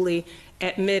actually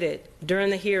admitted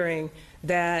during the hearing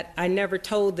that I never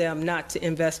told them not to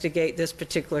investigate this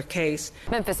particular case.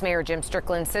 Memphis Mayor Jim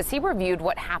Strickland says he reviewed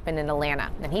what happened in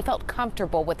Atlanta, and he felt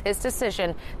comfortable with his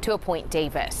decision to appoint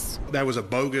Davis. That was a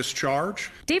bogus charge.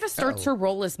 Davis starts her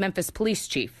role as Memphis police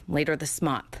chief later this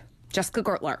month. Jessica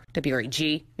Gertler,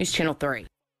 WREG, News Channel 3.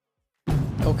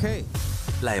 Okay.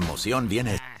 La emoción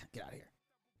viene. Get out of here.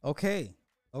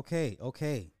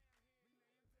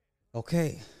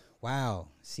 Okay. Wow.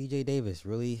 CJ Davis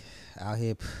really out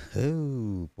here.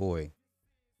 Oh, boy.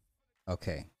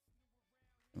 Okay.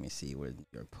 Let me see what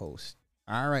your post.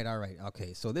 All right.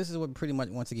 Okay, so this is what pretty much,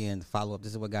 once again, follow up.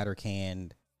 This is what got her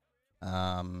canned.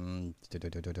 Yeah,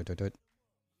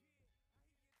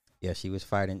 she was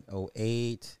fired in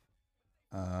 2008.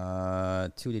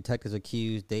 2 detectives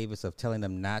accused Davis of telling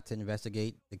them not to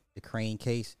investigate the Crane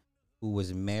case, who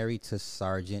was married to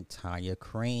Sergeant Tanya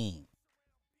Crane.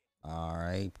 All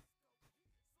right.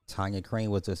 Tanya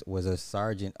Crane was a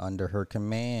sergeant under her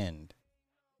command.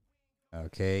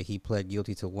 Okay, he pled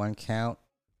guilty to 1 count.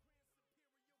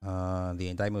 The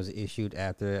indictment was issued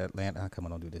after Atlanta. Come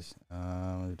on, don't do this.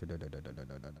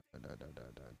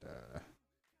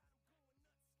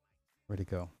 Where'd it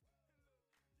go?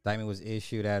 Indictment was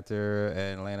issued after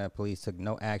Atlanta police took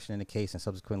no action in the case and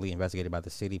subsequently investigated by the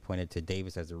city, pointed to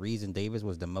Davis as the reason. Davis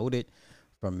was demoted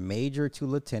from major to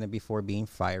lieutenant before being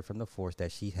fired from the force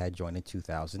that she had joined in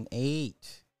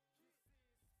 2008.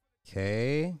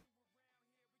 Okay.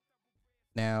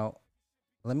 Now,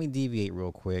 let me deviate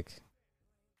real quick.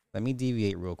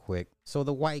 So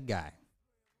the white guy,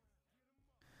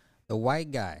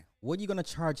 what are you going to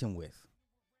charge him with?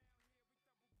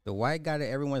 The white guy that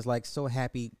everyone's like so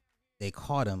happy they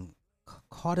caught him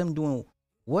doing,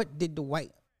 what did the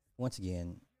white, once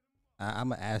again, I'm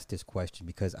going to ask this question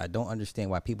because I don't understand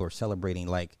why people are celebrating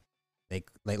like they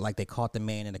caught the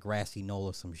man in a grassy knoll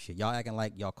or some shit. Y'all acting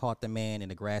like y'all caught the man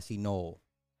in a grassy knoll.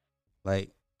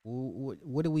 Like,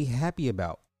 what are we happy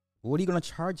about? What are you going to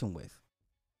charge him with?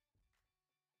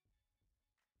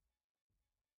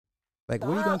 Like,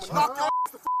 what are you going to charge?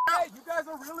 Hey, you guys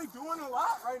are really doing a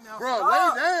lot right now. Bro,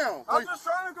 lay down. I'm just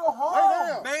trying to go home.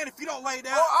 Lay down. Man, if you don't lay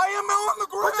down. Oh, I am on the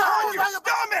ground. Put your hands on your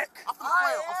stomach.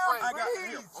 I got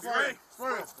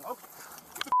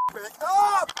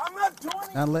Stop. I'm not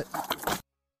doing Now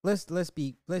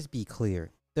let's be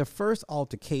clear. The first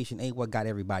altercation ain't what got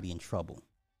everybody in trouble.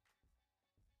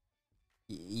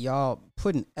 Y'all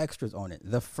putting extras on it.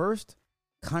 The first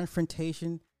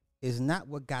confrontation is not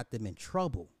what got them in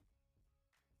trouble.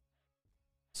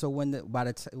 So when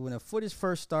the footage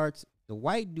first starts, the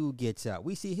white dude gets out.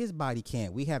 We see his body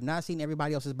cam. We have not seen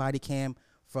everybody else's body cam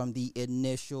from the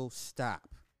initial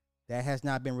stop. That has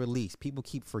not been released. People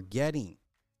keep forgetting,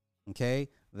 okay,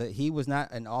 that he was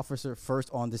not an officer first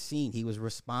on the scene. He was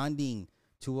responding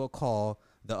to a call.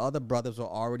 The other brothers were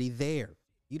already there.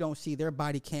 You don't see their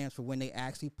body cams for when they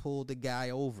actually pulled the guy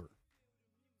over.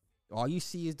 All you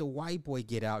see is the white boy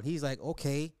get out. He's like,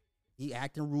 okay, he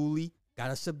acting rudely,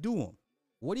 gotta subdue him.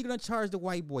 What are you going to charge the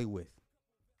white boy with?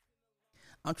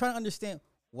 I'm trying to understand,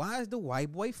 why is the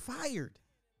white boy fired?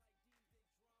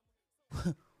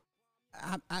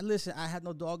 Listen, I had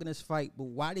no dog in this fight, but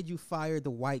why did you fire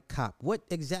the white cop? What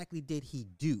exactly did he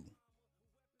do?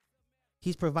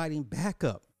 He's providing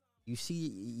backup. You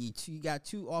see, you got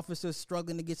 2 officers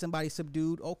struggling to get somebody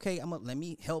subdued. Okay, let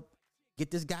me help get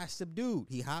this guy subdued.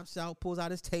 He hops out, pulls out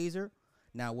his taser.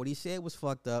 Now, what he said was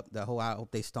fucked up. The whole, I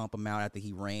hope they stomp him out after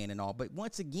he ran and all. But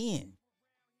once again,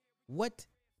 what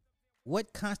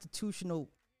constitutional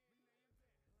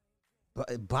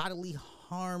bodily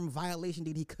harm violation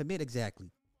did he commit exactly?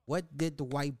 What did the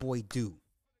white boy do?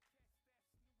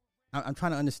 I'm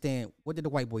trying to understand. What did the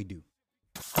white boy do?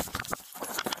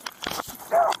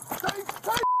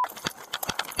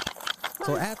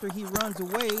 So after he runs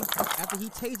away, after he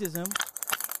tases him,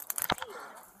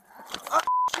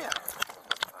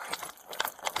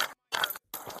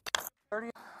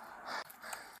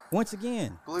 once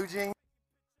again, blue jean.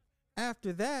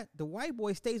 After that, the white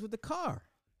boy stays with the car.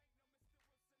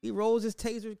 He rolls his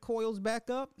taser coils back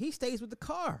up. He stays with the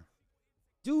car.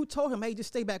 Dude told him, hey, just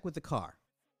stay back with the car.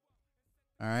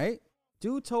 All right?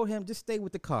 Dude told him, just stay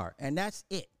with the car. And that's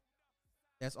it.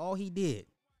 That's all he did.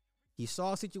 He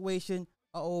saw a situation.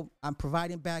 Uh-oh, I'm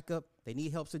providing backup. They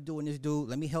need help subduing this dude.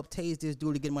 Let me help tase this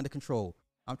dude to get him under control.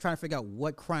 I'm trying to figure out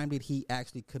what crime did he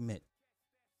actually commit.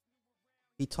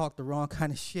 He talked the wrong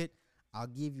kind of shit. I'll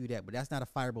give you that, but that's not a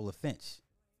fireable offense.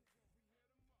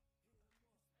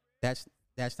 That's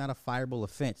not a fireable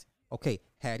offense. Okay,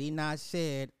 had he not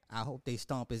said, I hope they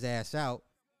stomp his ass out.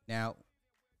 Now,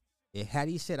 had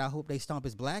he said, I hope they stomp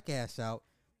his black ass out,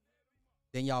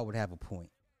 then y'all would have a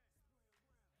point.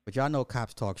 But y'all know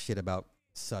cops talk shit about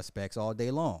suspects all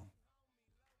day long.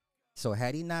 So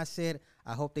had he not said,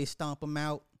 I hope they stomp him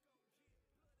out,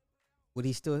 would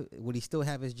he still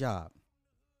have his job?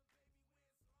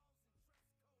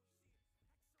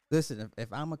 Listen,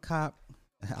 if I'm a cop,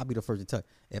 I'll be the first to tell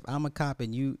you. If I'm a cop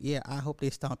and you, yeah, I hope they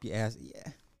stomp your ass.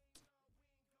 Yeah.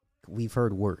 We've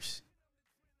heard worse.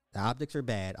 The optics are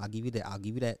bad. I'll give you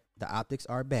that. The optics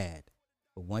are bad.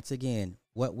 But once again,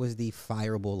 what was the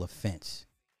fireable offense?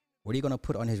 What are you going to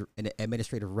put on his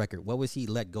administrative record? What was he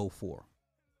let go for?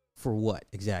 For what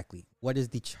exactly? What is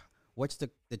what's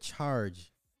the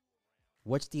charge?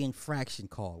 What's the infraction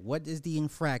called? What is the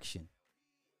infraction?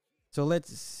 So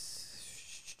let's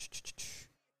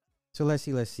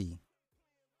see.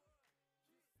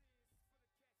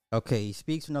 Okay, he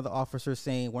speaks to another officer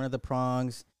saying one of the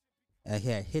prongs he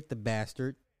had hit the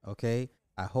bastard. Okay,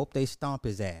 I hope they stomp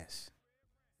his ass.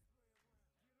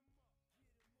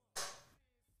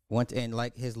 And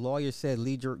like his lawyer said,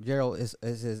 Lee Gerald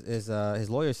his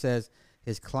lawyer says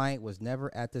his client was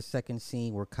never at the second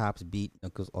scene where cops beat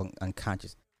Nichols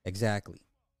unconscious. Exactly.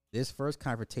 This first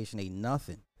confrontation ain't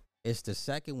nothing. It's the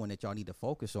second one that y'all need to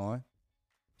focus on.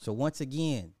 So once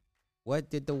again, what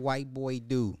did the white boy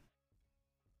do?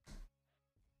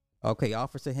 Okay,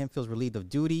 Officer Hempfield's relieved of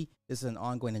duty. This is an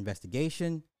ongoing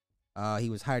investigation. He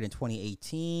was hired in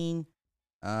 2018.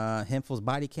 Hempfield's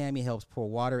body cam, he helps pour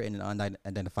water in an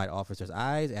unidentified officer's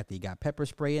eyes after he got pepper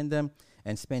spray in them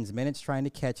and spends minutes trying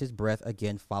to catch his breath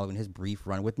again following his brief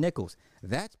run with Nichols.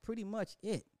 That's pretty much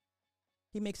it.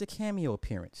 He makes a cameo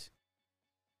appearance.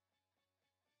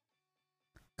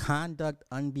 Conduct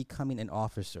unbecoming an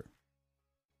officer.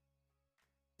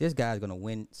 This guy's going to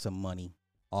win some money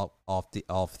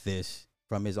off this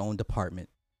from his own department.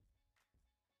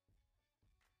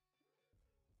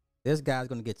 This guy's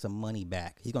going to get some money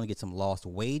back. He's going to get some lost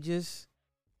wages.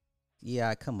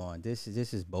 Yeah, come on. This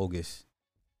is bogus.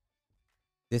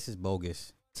 This is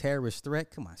bogus. Terrorist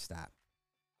threat. Come on, stop.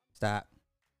 Y'all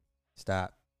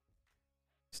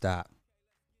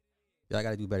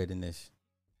got to do better than this.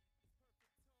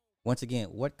 Once again,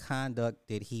 what conduct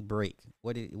did he break?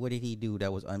 What did he do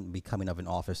that was unbecoming of an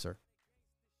officer?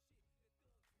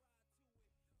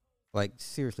 Like,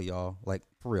 seriously, y'all. Like,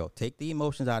 for real. Take the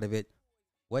emotions out of it.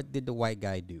 What did the white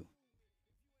guy do?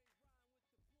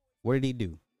 What did he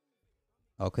do?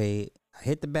 Okay, I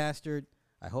hit the bastard.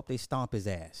 I hope they stomp his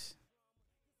ass.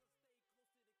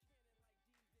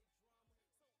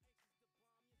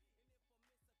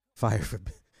 Fire for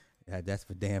that's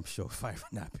for damn sure. Fire for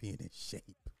not being in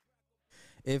shape.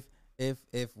 If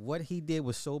what he did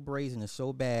was so brazen and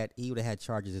so bad, he would have had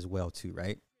charges as well too,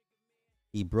 right?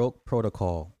 He broke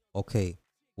protocol. Okay,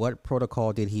 what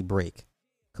protocol did he break?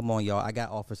 Come on, y'all. I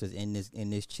got officers in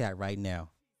this chat right now.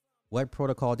 What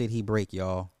protocol did he break,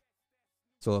 y'all?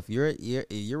 So if you're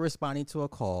responding to a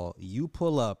call, you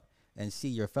pull up and see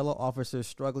your fellow officers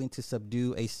struggling to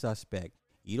subdue a suspect.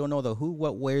 You don't know the who,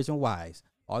 what, where's, and whys.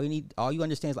 All you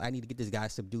understand is I need to get this guy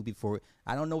subdued before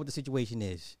I don't know what the situation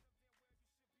is.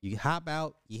 You hop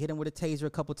out, you hit him with a taser a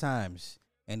couple times,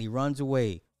 and he runs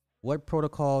away. What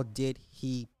protocol did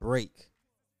he break?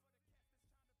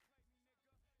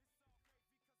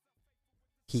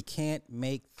 He can't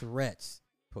make threats,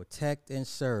 protect and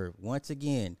serve. Once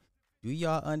again, do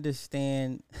y'all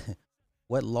understand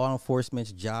what law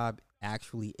enforcement's job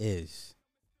actually is?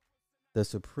 The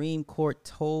Supreme Court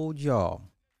told y'all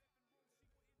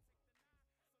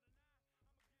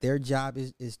their job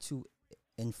is to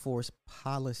enforce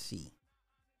policy.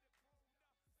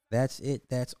 That's it.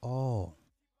 That's all.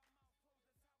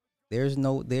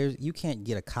 You can't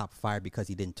get a cop fired because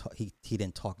he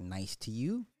didn't talk nice to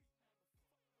you.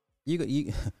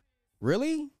 You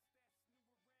really?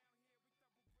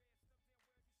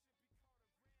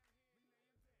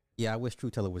 Yeah, I wish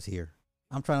True Teller was here.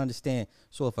 I'm trying to understand.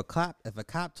 So if a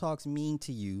cop talks mean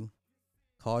to you,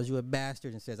 calls you a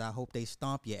bastard, and says, "I hope they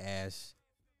stomp your ass,"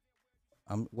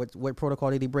 what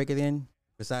protocol did he break it in?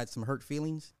 Besides some hurt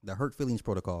feelings, the hurt feelings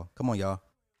protocol. Come on, y'all.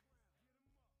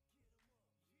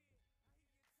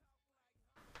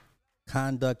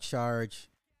 Conduct charge.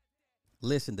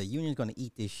 Listen, the union's going to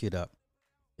eat this shit up.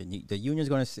 The union's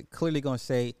clearly going to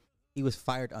say he was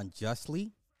fired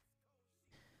unjustly.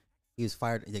 He was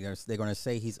fired. They're going to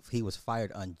say he was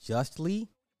fired unjustly,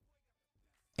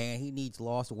 and he needs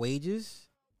lost wages.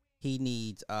 He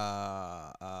needs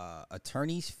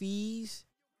attorney's fees,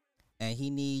 and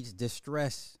he needs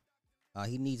distress.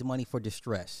 He needs money for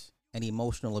distress and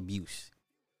emotional abuse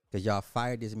because y'all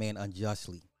fired this man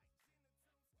unjustly.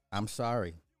 I'm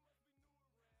sorry.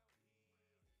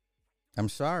 I'm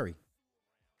sorry.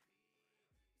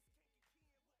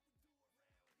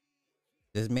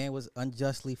 This man was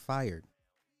unjustly fired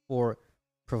for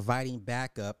providing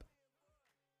backup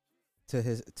to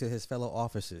his fellow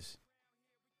officers.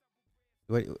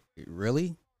 Wait,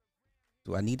 really?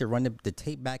 Do I need to run the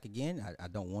tape back again? I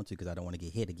don't want to because I don't want to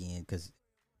get hit again because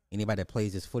anybody that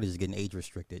plays this footage is getting age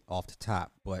restricted off the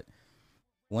top. But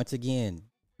once again,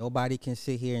 nobody can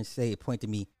sit here and point to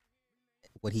me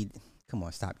what he... Come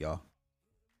on, stop, y'all.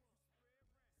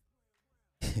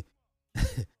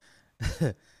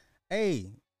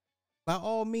 Hey, by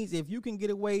all means, if you can get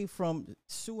away from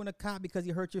suing a cop because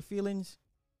he hurt your feelings,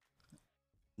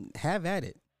 have at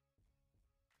it.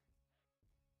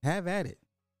 Have at it.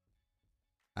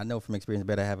 I know from experience,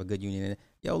 better have a good union.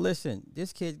 Yo, listen,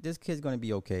 this kid's gonna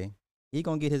be okay. He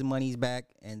gonna get his monies back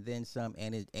and then some,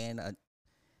 and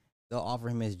they'll offer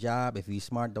him his job. If he's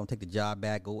smart, don't take the job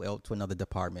back. Go out to another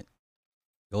department.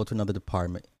 Go to another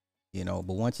department. You know.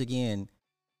 But once again,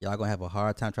 y'all gonna have a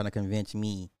hard time trying to convince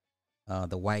me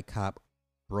the white cop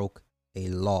broke a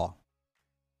law.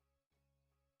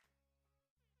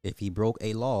 If he broke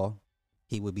a law,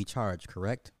 he would be charged,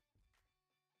 correct?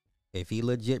 If he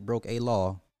legit broke a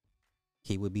law,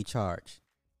 he would be charged.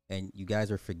 And you guys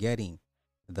are forgetting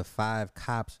the 5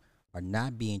 cops are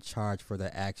not being charged for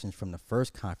their actions from the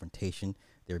first confrontation.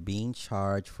 They're being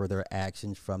charged for their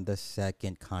actions from the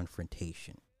second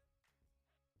confrontation.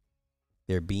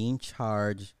 They're being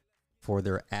charged for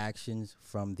their actions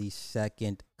from the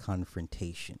second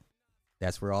confrontation.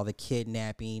 That's where all the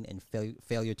kidnapping and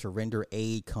failure to render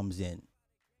aid comes in.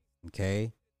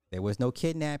 Okay? There was no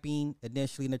kidnapping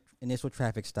initially in the initial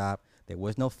traffic stop. There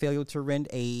was no failure to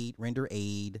render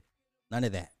aid. None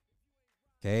of that.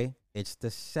 Okay? It's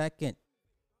the second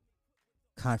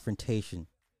confrontation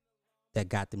that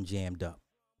got them jammed up.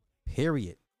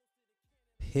 Period.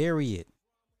 Period.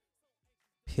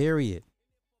 Period.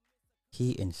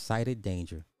 He incited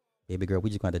danger. Baby girl, we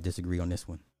just going to disagree on this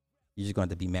one. You're just going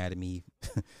to be mad at me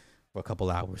for a couple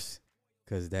hours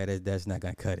because that's not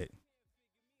going to cut it.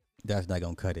 That's not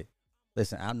going to cut it.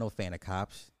 Listen, I'm no fan of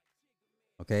cops.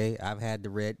 Okay? I've had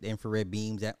the infrared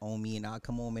beams that own me, and I'll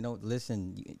come on, man.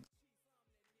 Listen,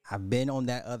 I've been on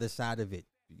that other side of it.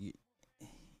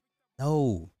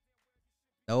 No.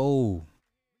 You're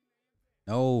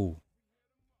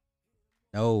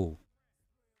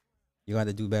going to have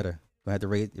to do better. You're going to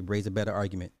have to raise a better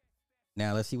argument.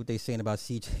 Now, let's see what they're saying about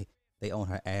CJ. They own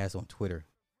her ass on Twitter.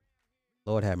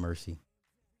 Lord have mercy.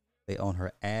 They own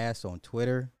her ass on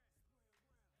Twitter.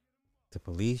 The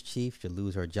police chief should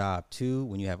lose her job, too.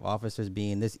 When you have officers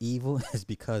being this evil, it's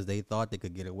because they thought they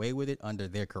could get away with it under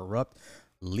their corrupt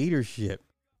leadership.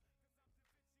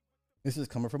 This is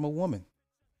coming from a woman.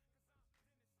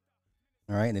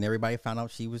 All right. And then everybody found out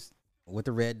she was with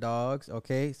the Red Dogs.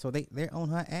 Okay. So they're on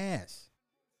her ass.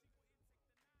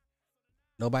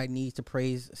 Nobody needs to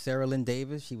praise Sarah Lynn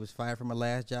Davis. She was fired from her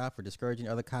last job for discouraging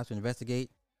other cops to investigate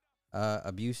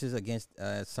abuses against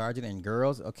sergeant and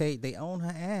girls. Okay. They own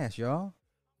her ass, y'all.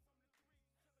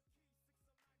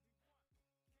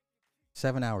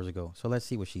 7 hours ago. So let's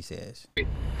see what she says.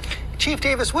 Chief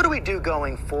Davis, what do we do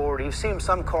going forward? You've seen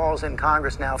some calls in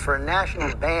Congress now for a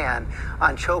national ban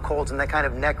on chokeholds and that kind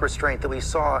of neck restraint that we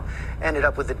saw ended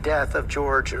up with the death of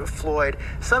George Floyd.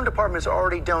 Some departments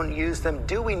already don't use them.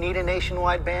 Do we need a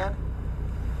nationwide ban?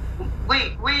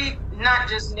 We not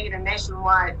just need a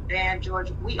nationwide ban,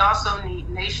 George. We also need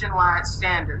nationwide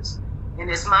standards. And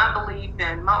it's my belief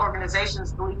and my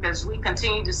organization's belief as we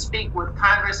continue to speak with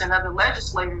Congress and other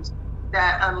legislators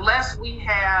that unless we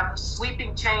have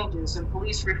sweeping changes in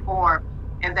police reform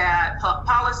and that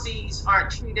policies aren't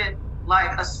treated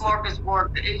like a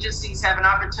smorgasbord, the agencies have an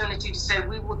opportunity to say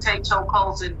we will take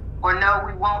chokeholds or no,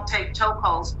 we won't take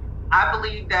chokeholds. I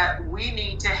believe that we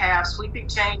need to have sweeping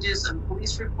changes in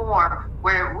police reform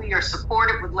where we are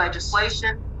supported with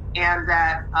legislation and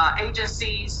that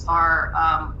agencies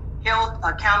are held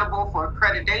accountable for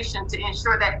accreditation to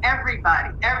ensure that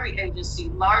everybody, every agency,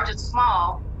 large and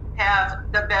small, have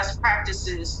the best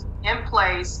practices in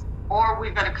place, or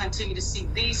we're going to continue to see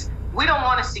these. We don't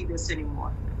want to see this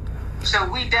anymore. So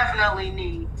we definitely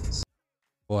need.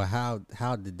 Well,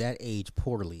 how did that age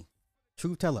poorly?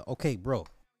 Truth teller. Okay, bro,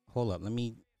 hold up. Let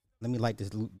me light this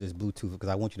Bluetooth because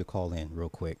I want you to call in real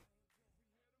quick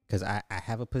because I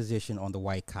have a position on the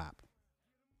white cop,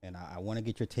 and I want to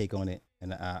get your take on it,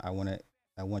 and I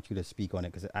want you to speak on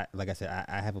it because like I said,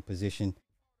 I have a position.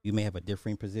 You may have a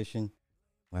differing position.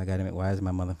 Why is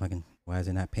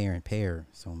it not pair?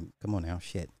 So come on now,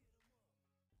 shit.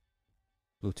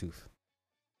 Bluetooth.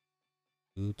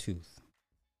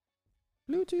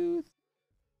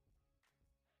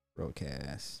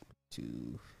 Broadcast.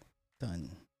 Bluetooth.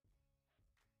 Done.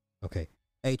 Okay.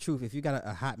 Hey, Truth, if you got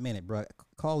a hot minute, bro,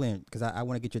 call in because I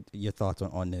want to get your thoughts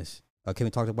on this. Can we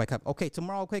talk to White Cop? Okay,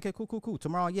 tomorrow. Okay, cool.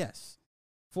 Tomorrow, yes.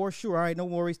 For sure. All right, no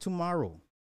worries. Tomorrow.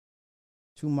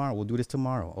 We'll do this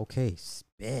tomorrow. Okay,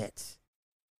 spit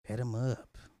him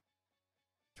up.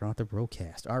 Turn off the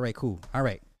broadcast. All right, cool. All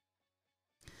right.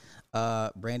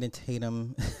 Brandon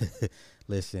Tatum.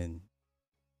 Listen,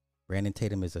 Brandon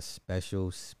Tatum is a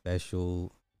special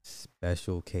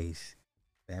case.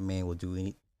 That man will do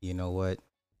any. You know what?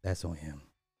 That's on him.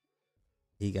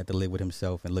 He got to live with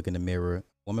himself and look in the mirror.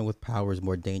 Woman with power is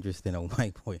more dangerous than a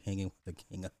white boy hanging with the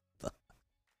king of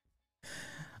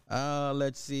thought.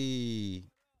 Let's see.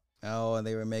 Oh, and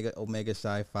they were Omega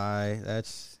Sci-Fi.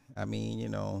 That's, I mean, you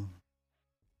know.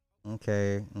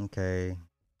 Okay.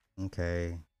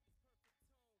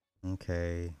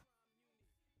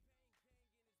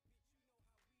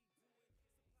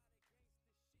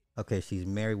 Okay, she's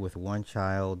married with one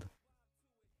child.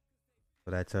 So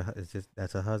that's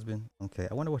her husband. Okay,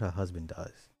 I wonder what her husband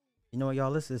does. You know what, y'all?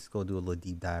 Let's just go do a little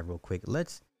deep dive real quick.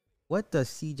 What does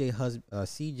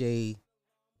CJ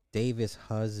Davis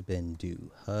husband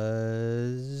do?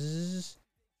 Husband.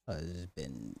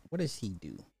 What does he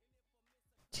do?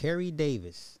 Terry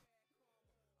Davis.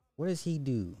 What does he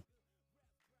do?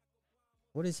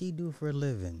 What does he do for a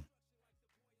living?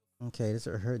 Okay, this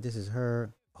is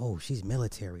her. Oh, she's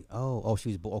military. Oh, she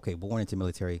was born into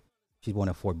military. She's born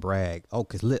at Fort Bragg. Oh,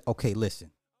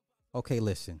 listen.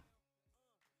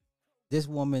 This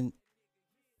woman,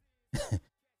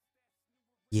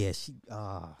 yeah, she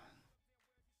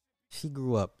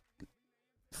grew up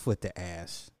foot to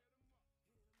ass.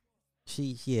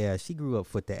 She grew up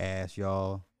foot to ass,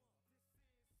 y'all.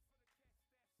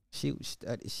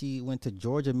 She went to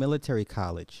Georgia Military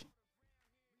College.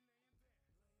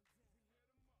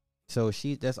 So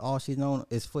that's all she's known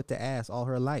is foot to ass all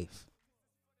her life.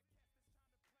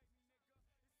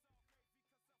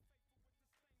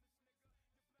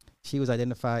 She was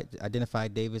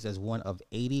identified Davis as one of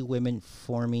 80 women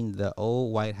forming the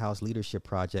old White House leadership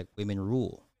project, Women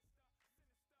Rule.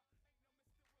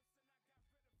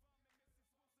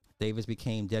 Davis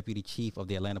became deputy chief of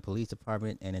the Atlanta Police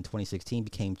Department and in 2016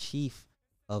 became chief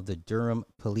of the Durham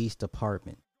Police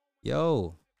Department.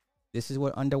 Yo, this is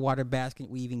what underwater basket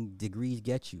weaving degrees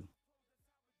get you.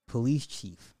 Police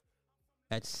chief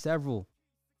at several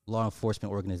law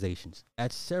enforcement organizations,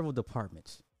 at several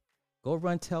departments. Go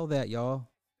run tell that, y'all.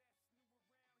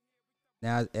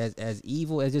 Now, as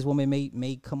evil as this woman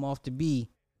may come off to be,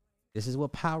 this is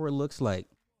what power looks like.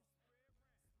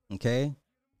 Okay?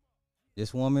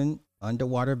 This woman,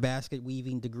 underwater basket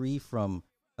weaving degree from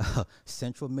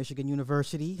Central Michigan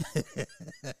University.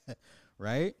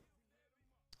 Right?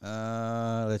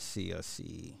 Let's see.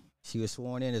 She was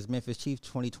sworn in as Memphis Chief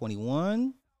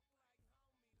 2021.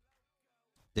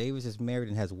 Davis is married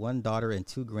and has one daughter and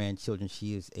 2 grandchildren.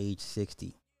 She is age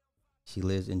 60. She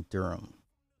lives in Durham.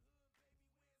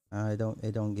 They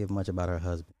don't give much about her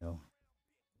husband, though.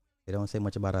 They don't say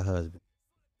much about her husband.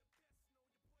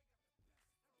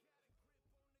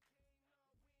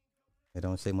 They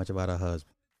don't say much about her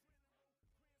husband.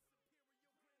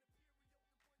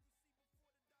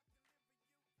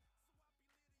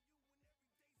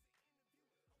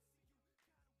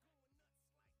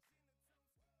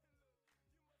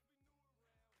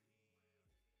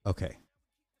 Okay.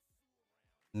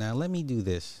 Now let me do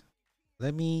this.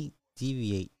 Let me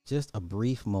deviate just a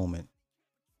brief moment.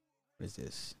 What is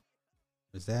this?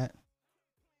 What is that?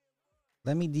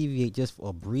 Let me deviate just for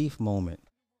a brief moment.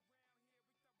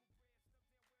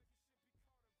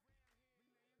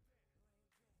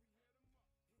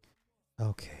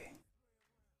 Okay.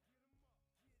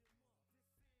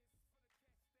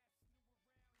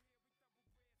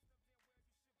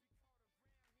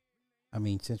 I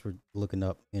mean, since we're looking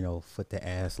up, foot to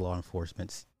ass law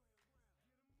enforcement.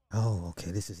 Oh,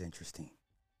 okay. This is interesting.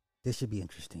 This should be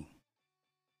interesting.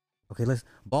 Okay,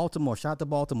 Baltimore. Shout out to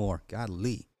Baltimore.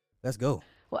 Golly. Let's go.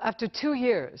 Well, after 2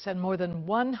 years and more than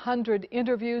 100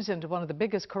 interviews into one of the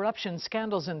biggest corruption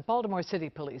scandals in Baltimore City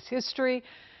police history,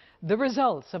 the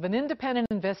results of an independent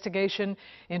investigation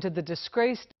into the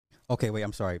disgraced... Okay, wait,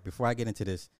 I'm sorry. Before I get into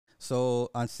this. So,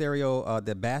 Ontario,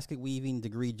 the basket weaving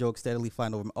degree joke steadily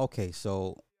find over... Okay,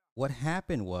 so what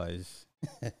happened was...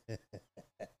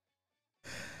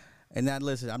 And now,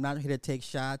 listen, I'm not here to take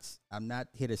shots. I'm not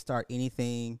here to start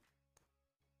anything.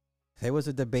 There was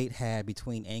a debate had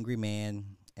between Angry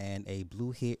Man and a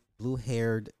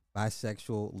blue-haired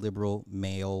bisexual liberal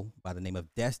male by the name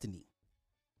of Destiny.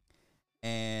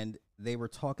 And they were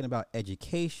talking about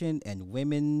education and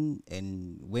women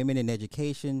in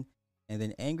education. And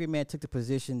then Angry Man took the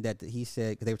position that he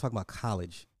said, because they were talking about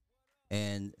college.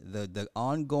 And the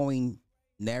ongoing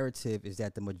narrative is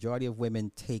that the majority of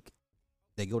women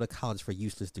they go to college for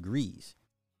useless degrees.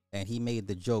 And he made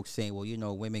the joke saying,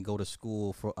 well, women go to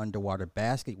school for underwater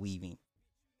basket weaving.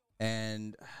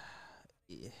 And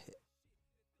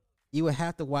you would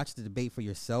have to watch the debate for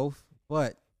yourself.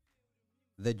 But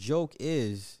the joke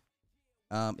is,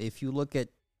 if you look at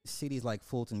cities like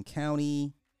Fulton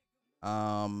County,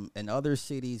 and other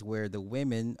cities where the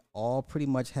women all pretty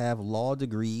much have law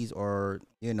degrees or,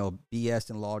 BS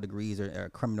in law degrees or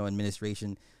criminal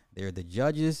administration. They're the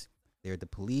judges, they're the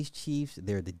police chiefs,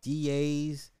 they're the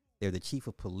DAs, they're the chief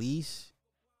of police,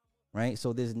 right?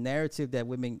 So this narrative that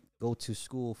women go to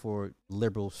school for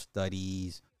liberal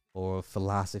studies or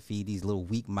philosophy, these little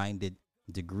weak-minded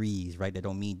degrees, right? That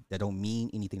don't mean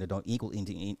anything, that don't equal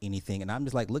anything. And I'm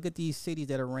just like, look at these cities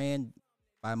that are ran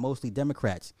by mostly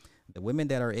Democrats. The women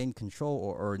that are in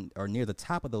control or near the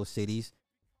top of those cities,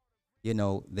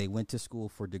 they went to school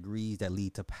for degrees that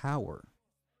lead to power.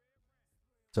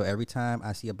 So every time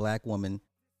I see a black woman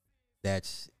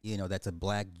that's a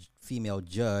black female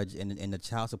judge in the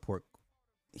child support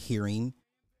hearing,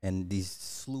 and these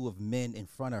slew of men in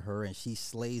front of her, and she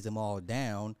slays them all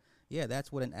down, yeah,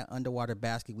 that's what an underwater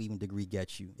basket weaving degree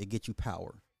gets you. It gets you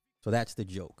power. So that's the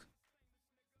joke.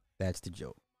 That's the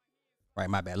joke. All right,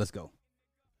 my bad. Let's go.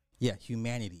 Yeah,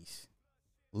 humanities.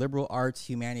 Liberal arts,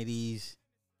 humanities,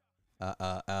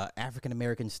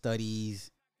 African-American studies,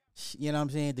 you know what I'm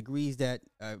saying? Degrees that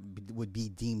would be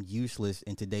deemed useless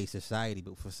in today's society.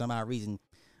 But for some odd reason,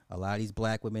 a lot of these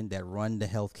black women that run the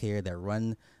healthcare, that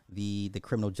run the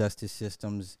criminal justice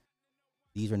systems,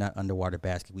 these are not underwater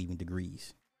basket weaving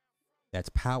degrees. That's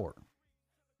power.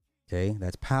 Okay,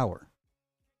 that's power.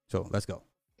 So let's go.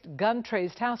 Gun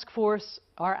Trace Task Force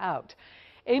are out.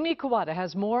 Amy Kawada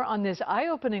has more on this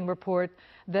eye-opening report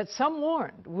that some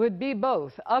warned would be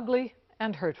both ugly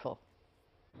and hurtful.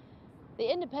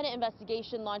 The independent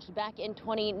investigation launched back in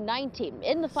 2019.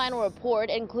 In the final report,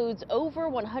 it includes over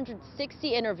 160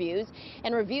 interviews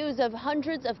and reviews of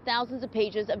hundreds of thousands of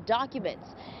pages of documents.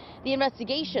 The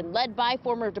investigation, led by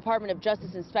former Department of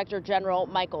Justice Inspector General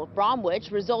Michael Bromwich,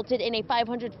 resulted in a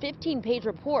 515-page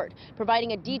report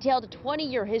providing a detailed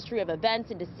 20-year history of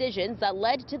events and decisions that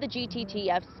led to the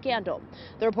GTTF scandal.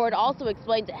 The report also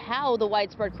explains how the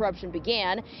widespread corruption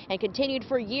began and continued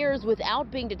for years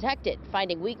without being detected,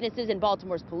 finding weaknesses in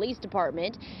Baltimore's police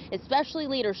department, especially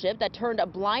leadership that turned a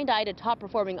blind eye to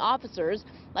top-performing officers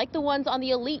like the ones on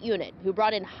the elite unit, who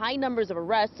brought in high numbers of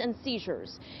arrests and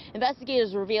seizures.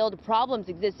 Investigators revealed problems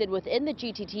existed within the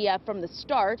GTTF from the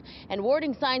start, and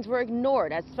warning signs were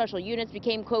ignored as special units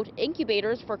became, quote,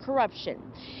 incubators for corruption.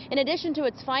 In addition to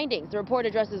its findings, the report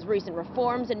addresses recent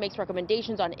reforms and makes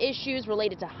recommendations on issues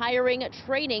related to hiring,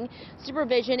 training,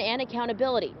 supervision, and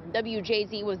accountability.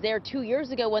 WJZ was there 2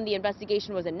 years ago when the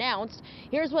investigation was announced.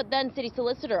 Here's what then City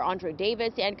Solicitor Andre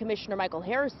Davis and Commissioner Michael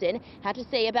Harrison had to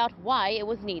say about why it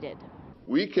was needed.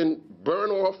 We can burn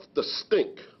off the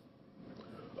stink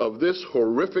of this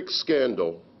horrific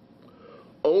scandal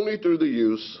only through the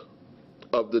use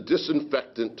of the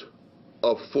disinfectant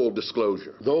of full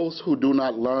disclosure. Those who do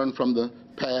not learn from the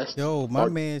past. Yo, my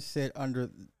man said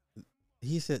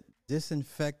he said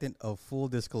disinfectant of full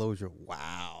disclosure.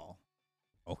 Wow.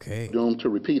 Okay. Doomed to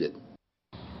repeat it.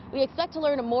 We expect to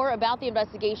learn more about the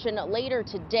investigation later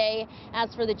today.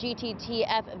 As for the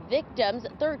GTTF victims,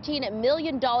 $13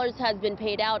 million has been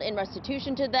paid out in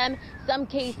restitution to them. Some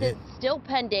cases still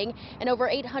pending, and over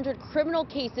 800 criminal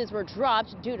cases were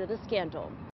dropped due to the scandal.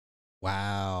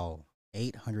 Wow.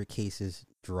 800 cases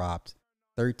dropped,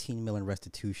 13 million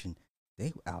restitution.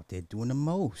 They were out there doing the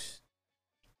most.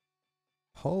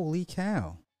 Holy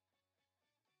cow.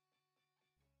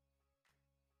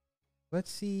 Let's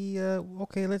see.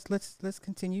 Okay, let's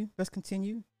continue. Let's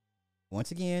continue.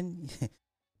 Once again,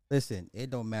 listen, it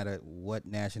don't matter what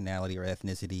nationality or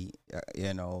ethnicity,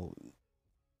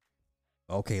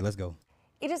 Okay, let's go.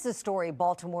 It is a story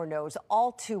Baltimore knows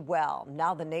all too well.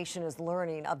 Now the nation is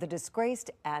learning of the disgraced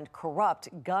and corrupt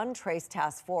Gun Trace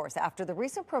Task Force after the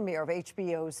recent premiere of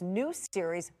HBO's new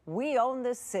series, We Own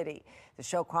This City. The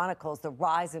show chronicles the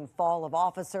rise and fall of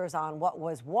officers on what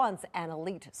was once an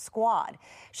elite squad.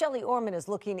 Shelley Orman is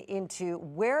looking into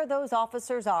where those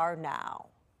officers are now.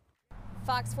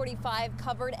 Fox 45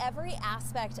 covered every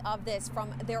aspect of this, from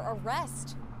their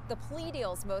arrest, the plea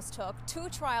deals most took, 2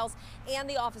 trials, and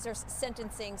the officers'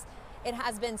 sentencings. It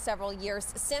has been several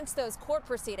years since those court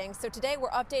proceedings, so today we're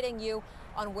updating you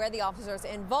on where the officers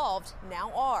involved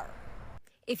now are.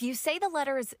 If you say the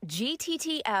letters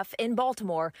GTTF in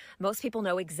Baltimore, most people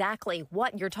know exactly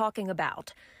what you're talking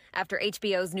about. After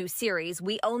HBO's new series,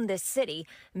 We Own This City,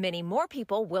 many more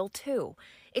people will too.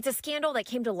 It's a scandal that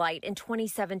came to light in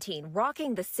 2017,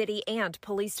 rocking the city and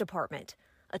police department.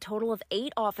 A total of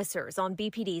 8 officers on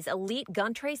BPD's elite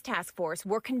Gun Trace Task Force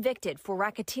were convicted for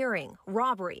racketeering,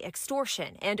 robbery,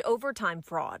 extortion, and overtime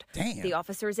fraud. Damn. The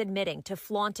officers admitting to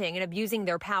flaunting and abusing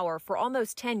their power for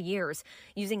almost 10 years,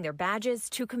 using their badges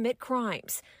to commit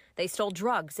crimes. They stole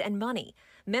drugs and money.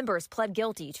 Members pled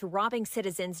guilty to robbing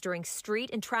citizens during street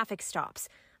and traffic stops,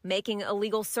 making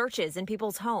illegal searches in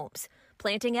people's homes,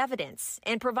 planting evidence,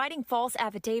 and providing false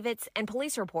affidavits and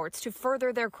police reports to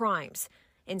further their crimes.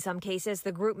 In some cases,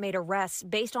 the group made arrests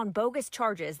based on bogus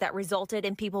charges that resulted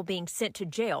in people being sent to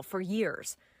jail for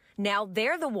years. Now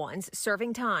they're the ones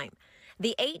serving time.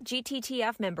 The 8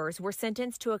 GTTF members were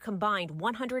sentenced to a combined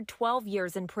 112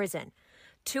 years in prison.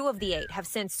 2 of the 8 have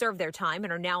since served their time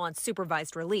and are now on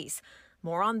supervised release.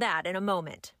 More on that in a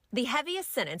moment. The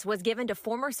heaviest sentence was given to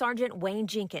former Sergeant Wayne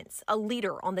Jenkins, a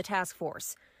leader on the task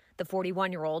force. The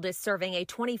 41-year-old is serving a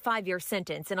 25-year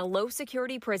sentence in a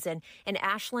low-security prison in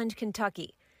Ashland,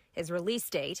 Kentucky. His release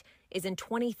date is in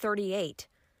 2038.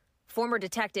 Former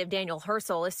Detective Daniel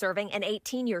Hersel is serving an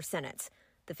 18-year sentence.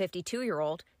 The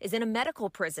 52-year-old is in a medical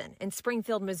prison in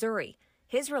Springfield, Missouri.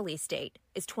 His release date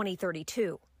is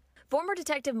 2032. Former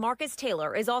Detective Marcus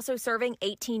Taylor is also serving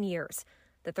 18 years.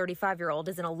 The 35-year-old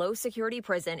is in a low-security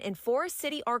prison in Forest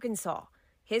City, Arkansas.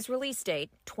 His release date,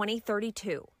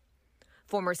 2032.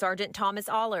 Former Sergeant Thomas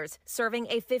Allers serving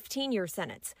a 15-year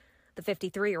sentence. The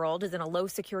 53-year-old is in a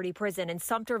low-security prison in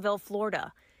Sumterville,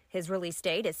 Florida. His release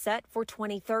date is set for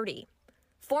 2030.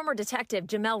 Former Detective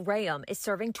Jamel Rayam is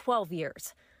serving 12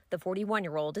 years. The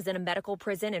 41-year-old is in a medical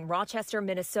prison in Rochester,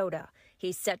 Minnesota.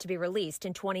 He's set to be released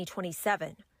in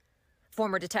 2027.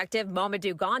 Former Detective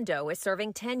Mamadou Gondo is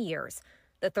serving 10 years.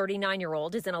 The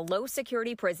 39-year-old is in a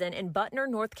low-security prison in Butner,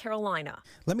 North Carolina.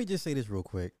 Let me just say this real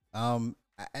quick.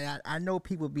 I know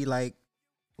people be like,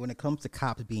 when it comes to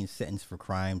cops being sentenced for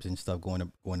crimes and stuff, going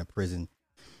to prison,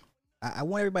 I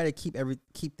want everybody to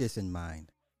keep this in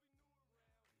mind.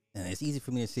 And it's easy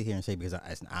for me to sit here and say because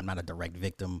I'm not a direct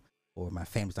victim or my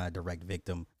family's not a direct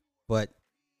victim. But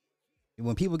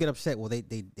when people get upset, well, they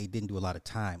didn't do a lot of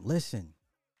time. Listen,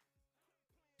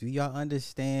 do y'all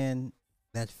understand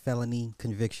that felony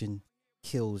conviction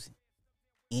kills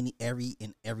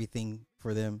everything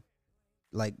for them?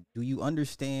 Like, do you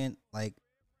understand, like,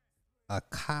 a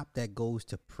cop that goes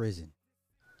to prison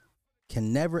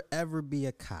can never, ever be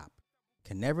a cop,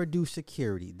 can never do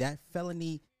security. That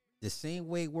felony, the same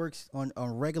way it works on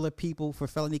regular people for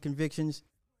felony convictions,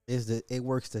 it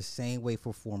works the same way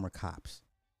for former cops.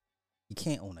 You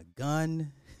can't own a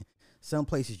gun. Some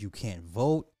places you can't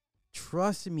vote.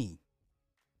 Trust me,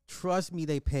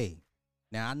 they pay.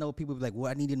 Now, I know people be like,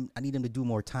 well, I need him to do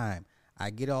more time. I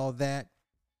get all that.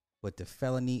 But the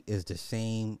felony is the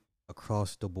same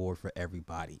across the board for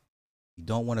everybody. You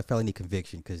don't want a felony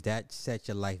conviction because that sets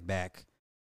your life back.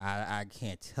 I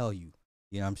can't tell you.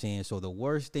 You know what I'm saying? So the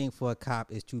worst thing for a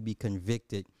cop is to be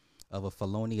convicted of a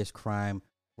felonious crime,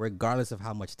 regardless of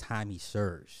how much time he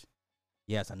serves.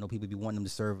 Yes, I know people be wanting them to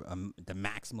serve the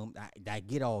maximum. I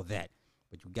get all that.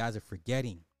 But you guys are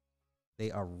forgetting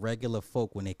they are regular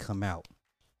folk when they come out.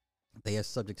 They are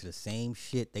subject to the same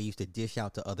shit they used to dish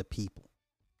out to other people.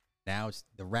 Now it's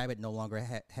the rabbit no longer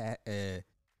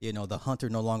the hunter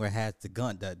no longer has the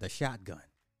gun, the shotgun.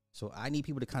 So I need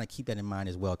people to kind of keep that in mind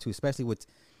as well too, especially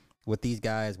with these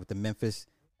guys with the Memphis.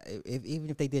 Even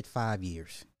if they did 5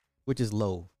 years, which is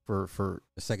low for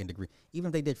a second degree, even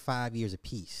if they did 5 years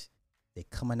apiece, they're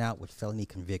coming out with felony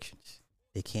convictions.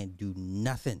 They can't do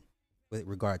nothing with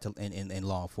regard to in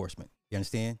law enforcement. You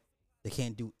understand? They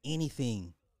can't do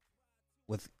anything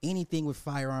with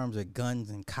firearms or guns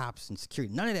and cops and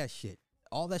security. None of that shit.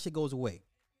 All that shit goes away.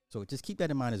 So just keep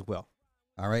that in mind as well.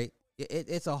 All right.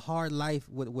 It's a hard life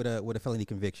with a felony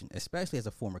conviction, especially as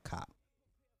a former cop.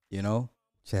 You know,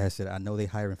 Chad said, I know they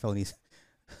hiring felonies.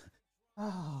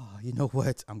 Oh, you know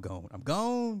what? I'm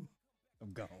gone.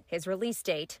 His release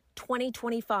date,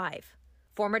 2025.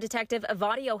 Former Detective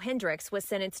Evadio Hendricks was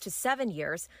sentenced to 7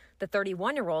 years. The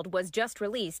 31-year-old was just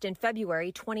released in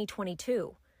February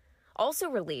 2022. Also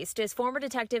released is former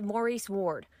Detective Maurice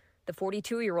Ward. The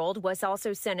 42-year-old was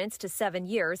also sentenced to 7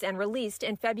 years and released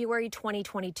in February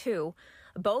 2022.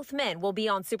 Both men will be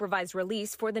on supervised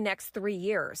release for the next 3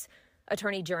 years.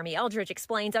 Attorney Jeremy Eldridge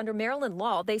explains under Maryland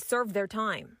law, they served their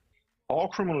time. All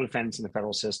criminal defendants in the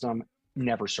federal system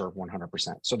never serve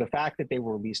 100%. So the fact that they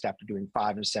were released after doing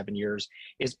 5 and 7 years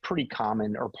is pretty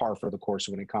common or par for the course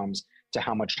when it comes to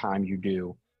how much time you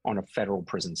do on a federal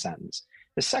prison sentence.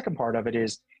 The second part of it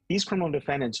is these criminal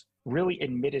defendants really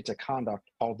admitted to conduct,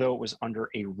 although it was under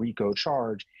a RICO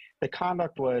charge. The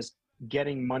conduct was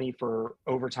getting money for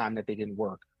overtime that they didn't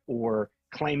work or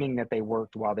claiming that they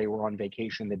worked while they were on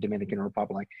vacation in the Dominican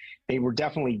Republic. They were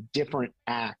definitely different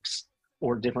acts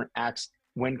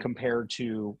when compared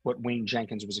to what Wayne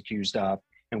Jenkins was accused of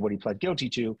and what he pled guilty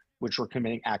to, which were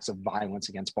committing acts of violence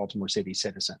against Baltimore City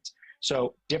citizens.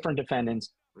 So different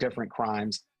defendants, different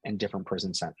crimes. and different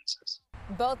prison sentences.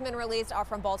 Both men released are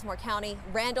from Baltimore County,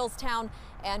 Randallstown,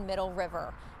 and Middle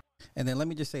River. And then let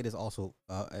me just say this also,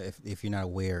 if you're not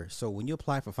aware. So when you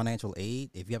apply for financial aid,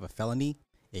 if you have a felony,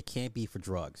 it can't be for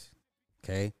drugs.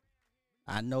 Okay.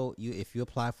 I know if you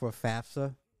apply for a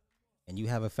FAFSA and you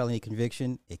have a felony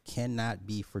conviction, it cannot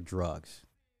be for drugs,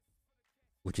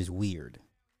 which is weird,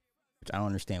 which I don't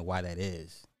understand why that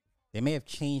is. They may have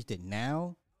changed it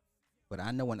now, but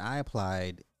I know when I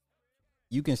applied,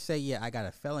 you can say, yeah, I got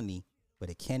a felony, but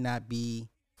it cannot be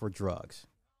for drugs.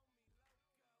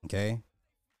 Okay?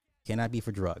 Cannot be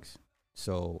for drugs.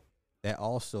 So that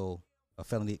also, a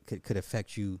felony could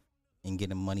affect you in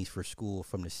getting monies for school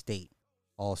from the state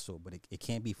also, but it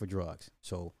can't be for drugs.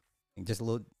 So just a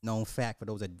little known fact for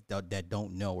those that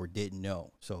don't know or didn't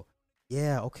know. So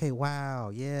yeah, okay, wow,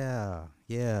 yeah.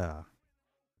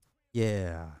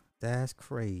 That's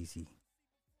crazy.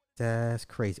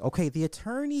 Okay, the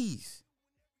attorneys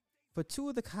for two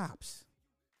of the cops,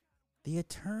 the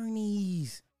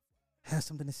attorneys have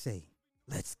something to say.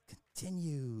 Let's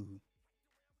continue.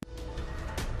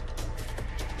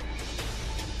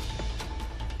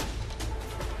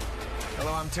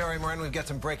 Hello, I'm Terry Moran. We've got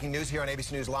some breaking news here on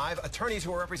ABC News Live. Attorneys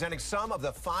who are representing some of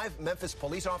the 5 Memphis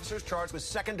police officers charged with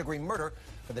second-degree murder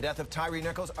for the death of Tyre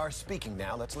Nichols are speaking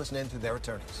now. Let's listen in to their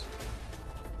attorneys.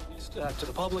 To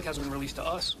the public, hasn't been released to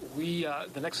us.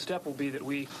 The next step will be that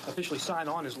we officially sign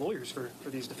on as lawyers for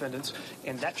these defendants,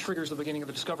 and that triggers the beginning of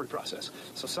the discovery process.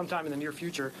 So sometime in the near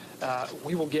future,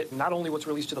 we will get not only what's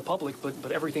released to the public,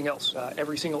 but everything else.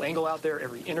 Every single angle out there,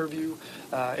 every interview,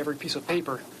 every piece of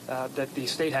paper that the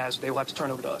state has, they will have to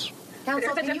turn over to us.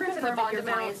 Counsel, can you confirm that your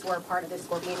clients were part of the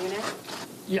Scorpion unit?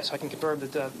 Yes, I can confirm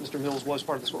that Mr. Mills was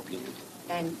part of the Scorpion unit.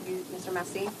 And you, Mr.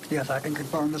 Massey? Yes, I can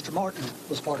confirm Mr. Martin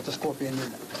was part of the Scorpion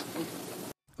unit.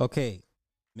 Okay,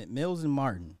 Mills and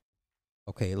Martin.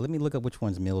 Okay, let me look up which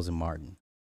one's Mills and Martin.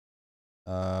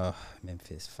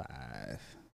 Memphis 5.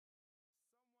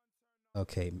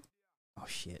 Okay. Oh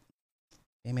shit.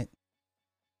 Damn it.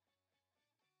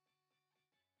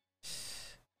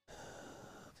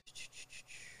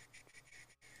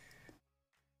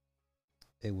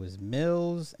 It was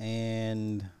Mills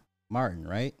and Martin,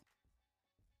 right?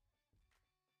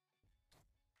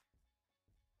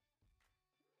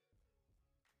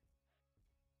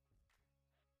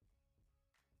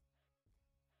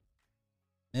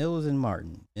 Mills and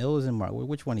Martin.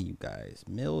 Which one of you guys?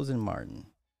 Mills and Martin.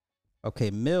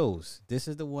 Okay, Mills. This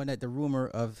is the one that the rumor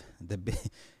of the big.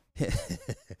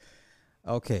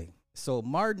 Okay, so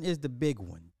Martin is the big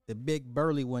one, the big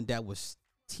burly one that was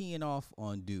teeing off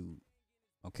on dude.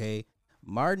 Okay,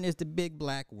 Martin is the big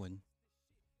black one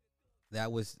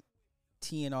that was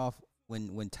teeing off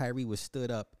when Tyre was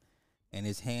stood up and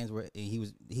his hands were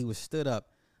he was stood up.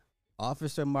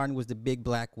 Officer Martin was the big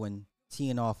black one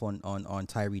teeing off on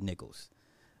Tyre Nichols.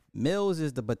 Mills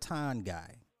is the baton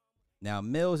guy. Now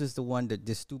Mills is the one that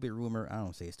this stupid rumor, I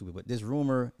don't say it's stupid, but this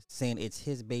rumor saying it's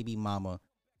his baby mama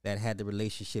that had the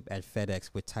relationship at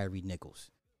FedEx with Tyre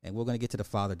Nichols. And we're going to get to the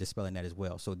father dispelling that as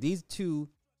well. So these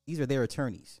are their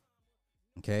attorneys.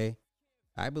 Okay.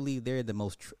 I believe they're the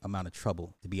most amount of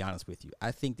trouble, to be honest with you.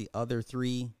 I think the other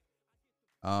 3,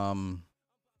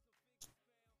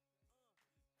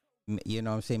 you know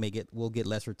what I'm saying, will get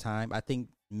lesser time. I think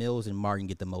Mills and Martin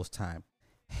get the most time.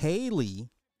 Haley,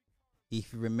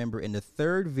 if you remember in the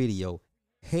 3rd video,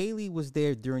 Haley was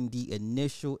there during the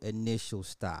initial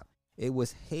stop. It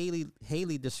was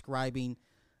Haley describing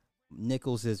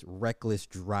Nichols' reckless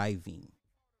driving.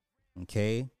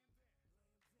 Okay.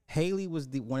 Haley was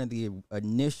one of the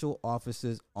initial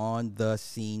officers on the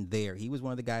scene there. He was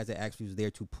one of the guys that actually was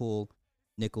there to pull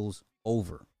Nichols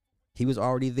over. He was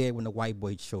already there when the white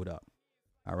boy showed up.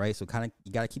 All right. So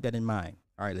you got to keep that in mind.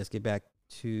 All right. Let's get back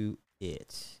to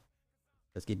it.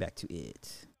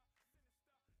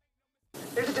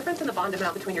 There's a difference in the bond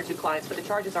amount between your two clients, but the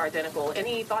charges are identical.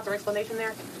 Any thoughts or explanation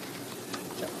there?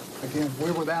 Again,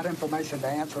 we're without information to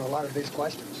answer a lot of these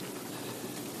questions.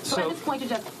 So at this point, you're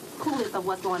just clueless of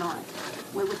what's going on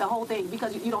with the whole thing,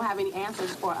 because you don't have any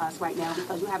answers for us right now,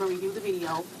 because you haven't reviewed the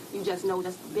video. You just know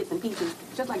just bits and pieces,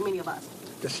 just like many of us.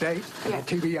 The state and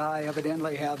the TBI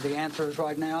evidently have the answers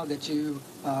right now that you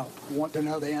want to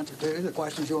know the answer to, the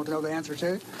questions you want to know the answer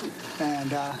to,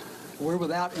 and we're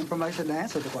without information to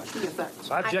answer the question. Yes, sir.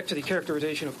 So I object to the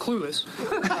characterization of clueless.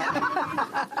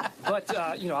 But,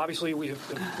 obviously we have,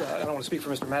 I don't want to speak for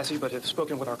Mr. Massey, but have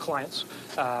spoken with our clients.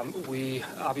 We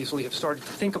obviously have started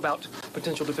to think about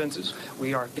potential defenses.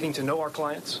 We are getting to know our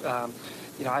clients.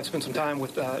 I've spent some time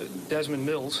with Desmond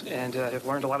Mills and have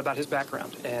learned a lot about his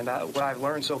background. And what I've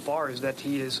learned so far is that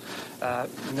he is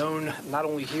known not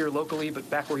only here locally, but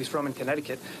back where he's from in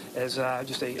Connecticut, as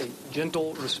just a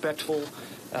gentle, respectful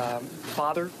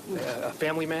father, a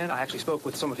family man. I actually spoke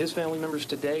with some of his family members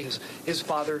today. His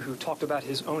father, who talked about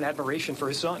his own admiration for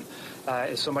his son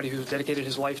as somebody who's dedicated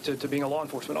his life to being a law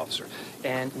enforcement officer.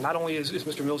 And not only is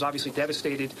Mr. Mills obviously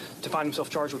devastated to find himself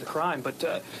charged with a crime, but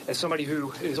as somebody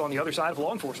who is on the other side of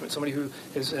law enforcement, somebody who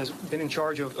has been in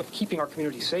charge of keeping our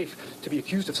community safe, to be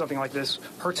accused of something like this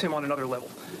hurts him on another level.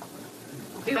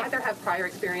 Do either have prior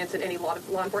experience in any law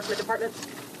enforcement departments?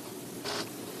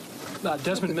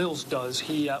 Desmond Mills does.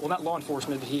 He, well, not law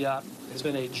enforcement, but he has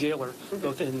been a jailer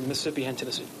both in Mississippi and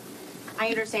Tennessee. I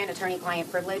understand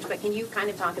attorney-client privilege, but can you kind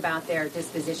of talk about their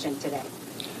disposition today?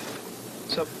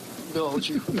 So, Bill, I'll let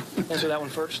you answer that one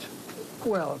first.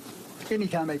 Well,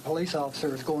 anytime a police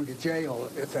officer is going to jail,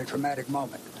 it's a traumatic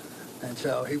moment. And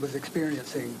so he was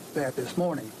experiencing that this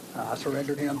morning. I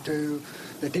surrendered him to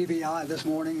the TBI this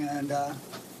morning, and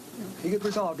he had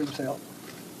resolved himself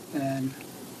and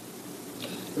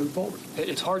moved forward.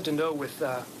 It's hard to know with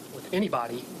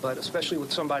anybody, but especially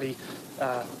with somebody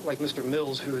like Mr.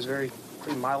 Mills, who is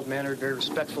pretty mild-mannered, very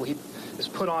respectful. He has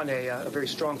put on a very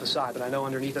strong facade, but I know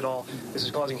underneath it all, this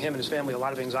is causing him and his family a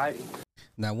lot of anxiety.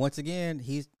 Now, once again,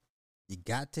 you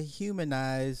got to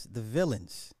humanize the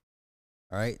villains.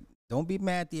 All right? Don't be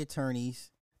mad at the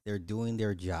attorneys. They're doing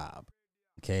their job.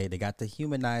 Okay? They got to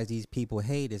humanize these people.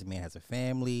 Hey, this man has a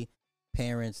family,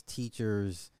 parents,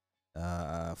 teachers,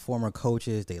 former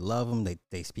coaches. They love him.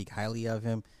 They speak highly of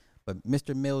him. But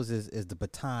Mr. Mills is the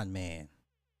baton man.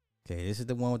 Okay, this is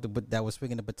the one that was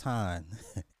swinging the baton.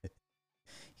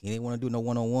 He didn't want to do no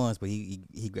one-on-ones, but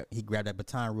he grabbed that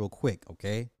baton real quick.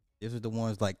 Okay, this is the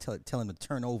ones like telling him to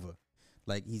turn over,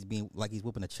 like he's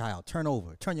whooping a child. Turn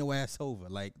over, turn your ass over.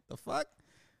 Like the fuck.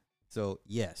 So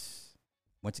yes,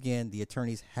 once again, the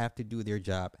attorneys have to do their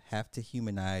job, have to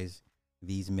humanize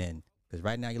these men. Because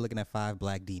right now you're looking at 5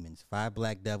 black demons, 5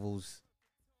 black devils,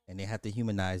 and they have to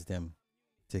humanize them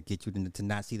to get you to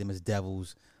not see them as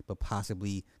devils, but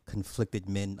possibly conflicted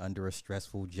men under a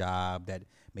stressful job that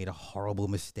made a horrible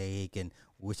mistake and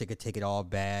wish they could take it all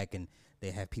back, and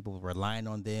they have people relying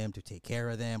on them to take care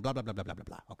of them, blah, blah, blah, blah, blah, blah,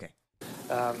 blah. Okay.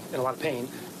 In a lot of pain,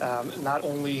 not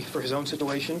only for his own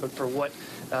situation, but for what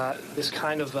this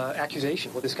kind of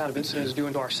accusation, what this kind of incident is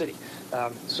doing to our city.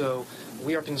 So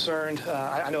we are concerned.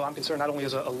 I know I'm concerned not only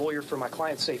as a lawyer for my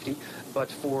client's safety, but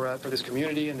for this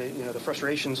community and the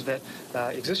frustrations that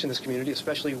exist in this community,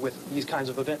 especially with these kinds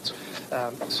of events.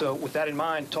 So with that in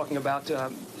mind, talking about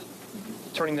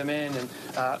turning them in, and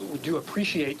we do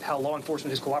appreciate how law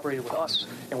enforcement has cooperated with us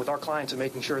and with our clients in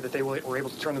making sure that they were able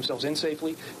to turn themselves in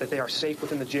safely, that they are safe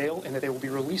within the jail, and that they will be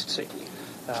released safely.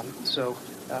 So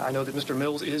I know that Mr.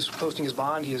 Mills is posting his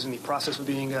bond. He is in the process of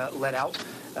being let out,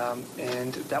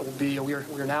 and that will be, we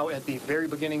are now at the very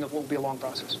beginning of what will be a long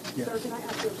process. Yes. Sir, can I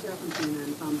ask you, Sheriff McKinnon,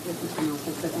 if Mr. Mills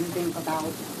has said anything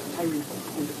about Tyre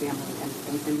Nichols and the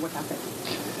family and what happened?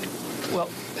 Well,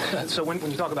 so when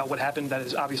you talk about what happened, that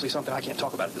is obviously something I can't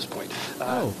talk about at this point.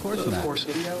 Of course not. Of course.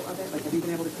 Video of it? Like, have you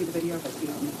been able to see the video?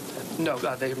 No,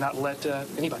 they have not let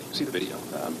anybody see the video.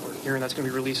 We're hearing that's going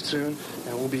to be released soon,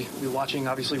 and we'll be watching,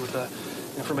 obviously, with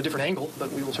from a different angle,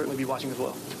 but we will certainly be watching as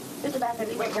well. Mr.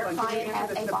 Bassett, does your client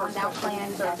have a bond out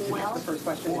plan as well? The first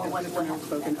question is, has Mr. Mills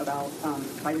spoken about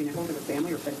Tyre Nichols and his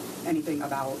family, or said anything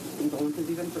about condolences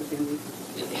even for the family?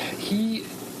 He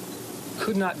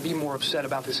could not be more upset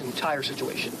about this entire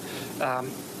situation.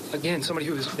 Again, somebody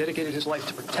who has dedicated his life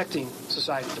to protecting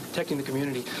society, to protecting the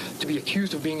community, to be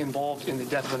accused of being involved in the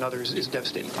death of another is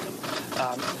devastating to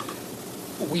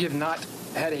him. We have not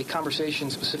had a conversation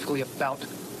specifically about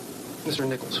Mr.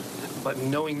 Nichols, but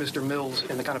knowing Mr. Mills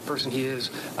and the kind of person he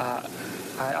is,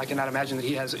 I cannot imagine that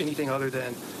he has anything other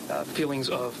than feelings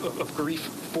of grief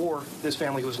for this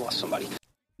family who has lost somebody.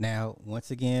 Now,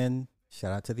 once again,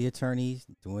 shout out to the attorneys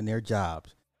doing their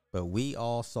jobs, but we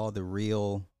all saw the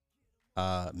real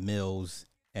Mills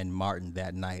and Martin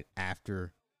that night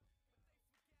after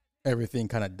everything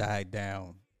kind of died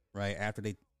down, right?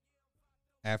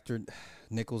 After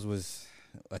Nichols was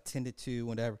attended to,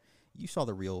 whatever, you saw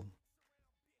the real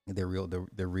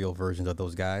versions of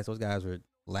those guys. Those guys were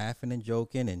laughing and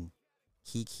joking and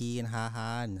kiki and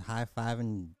ha and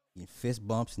high-fiving and fist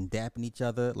bumps and dapping each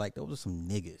other. Like, those are some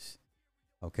niggas.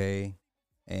 Okay.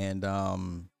 And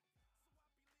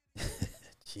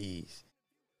jeez,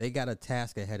 they got a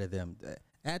task ahead of them.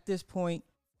 At this point,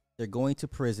 they're going to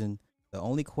prison. The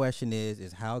only question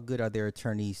is how good are their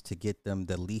attorneys to get them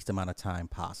the least amount of time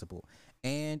possible?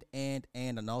 And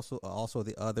also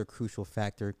the other crucial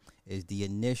factor is the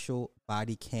initial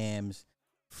body cams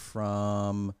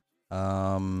from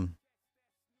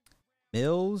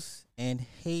Mills and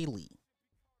Haley.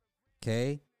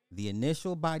 Okay, the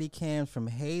initial body cams from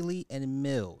Haley and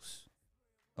Mills.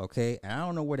 Okay, I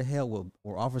don't know where the hell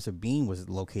where Officer Bean was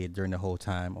located during the whole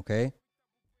time. Okay,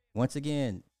 once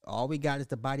again, all we got is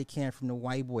the body cam from the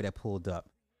white boy that pulled up.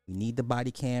 We need the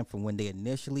body cam from when they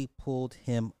initially pulled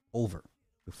him over,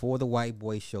 before the white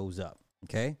boy shows up.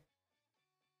 Okay,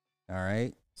 all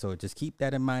right. So just keep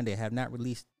that in mind. They have not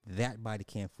released that body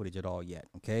cam footage at all yet.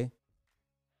 Okay.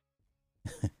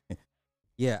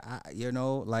 Yeah,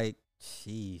 like,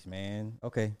 jeez, man.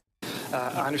 Okay.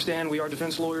 I understand we are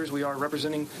defense lawyers. We are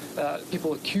representing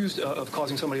people accused of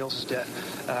causing somebody else's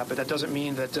death. But that doesn't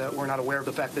mean that we're not aware of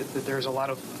the fact that there's a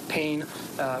lot of pain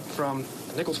from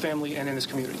the Nichols family and in this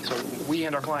community. So we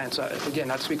and our clients, again,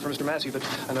 not to speak for Mr. Massey, but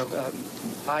I know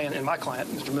I and my client,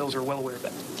 Mr. Mills, are well aware of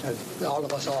that. All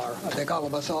of us are. I think all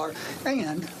of us are.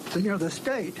 And, the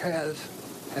state has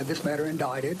had this matter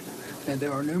indicted, and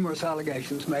there are numerous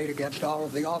allegations made against all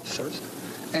of the officers.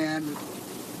 And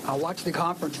I watched the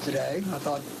conference today. I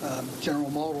thought General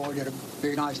Mulroy did a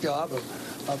very nice job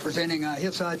of presenting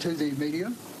his side to the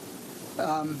media.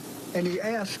 And he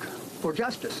asked for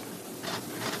justice.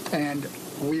 And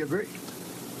we agree.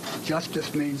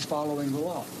 Justice means following the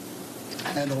law.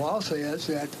 And the law says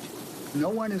that no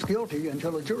one is guilty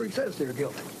until a jury says they're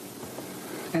guilty.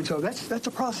 And so that's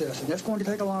a process, and that's going to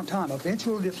take a long time.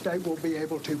 Eventually, the state will be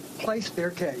able to place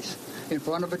their case in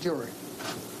front of a jury,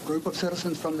 group of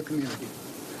citizens from the community.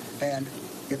 And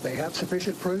if they have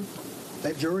sufficient proof,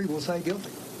 that jury will say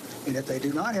guilty. And if they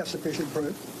do not have sufficient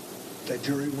proof, that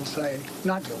jury will say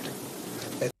not guilty.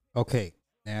 Okay,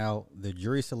 now the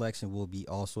jury selection will be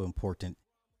also important.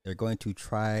 They're going to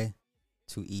try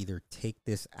to either take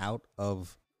this out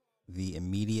of the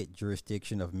immediate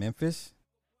jurisdiction of Memphis.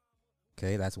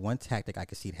 Okay, that's one tactic I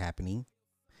can see it happening.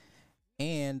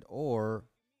 And or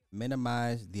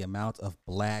minimize the amount of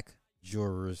black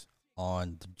jurors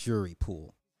on the jury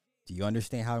pool. Do you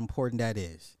understand how important that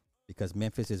is? Because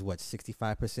Memphis is,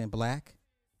 65% black?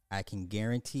 I can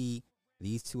guarantee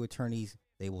these two attorneys,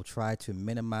 they will try to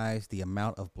minimize the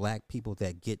amount of black people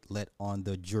that get let on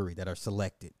the jury, that are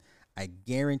selected. I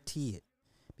guarantee it.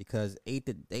 Because 8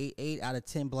 out of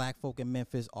 10 black folk in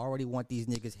Memphis already want these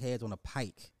niggas' heads on a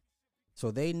pike. So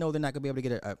they know they're not going to be able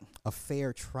to get a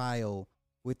fair trial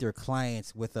with their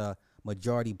clients with a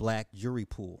majority black jury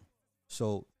pool.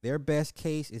 So their best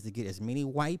case is to get as many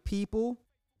white people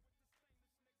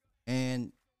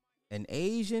and an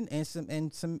Asian and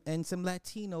some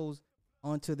Latinos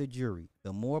onto the jury.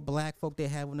 The more black folk they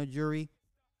have on the jury,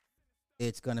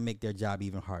 it's going to make their job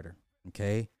even harder.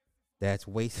 Okay? That's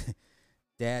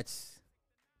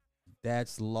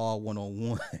law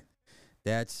 101.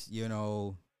 That's,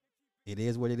 it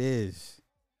is what it is.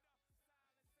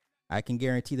 I can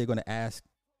guarantee they're going to ask,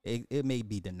 it may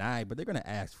be denied, but they're going to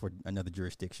ask for another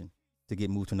jurisdiction, to get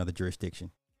moved to another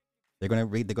jurisdiction. They're going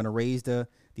to raise the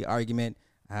argument,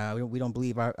 we don't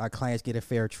believe our clients get a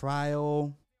fair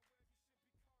trial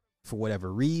for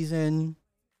whatever reason.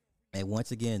 And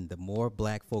once again, the more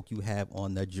black folk you have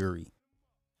on the jury,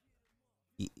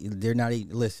 they're not even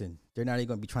going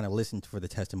to be trying to listen for the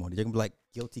testimony. They're going to be like,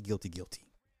 guilty, guilty, guilty.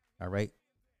 All right.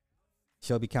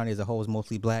 Shelby County as a whole is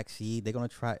mostly black. See, they're going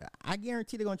to try. I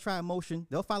guarantee they're going to try a motion.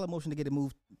 They'll file a motion to get it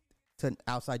moved to an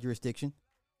outside jurisdiction.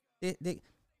 They'd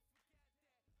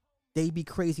be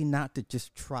crazy not to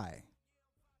just try.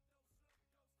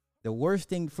 The worst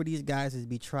thing for these guys is to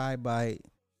be tried by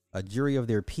a jury of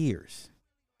their peers.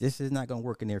 This is not going to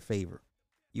work in their favor.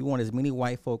 You want as many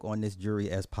white folk on this jury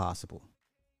as possible.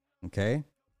 Okay?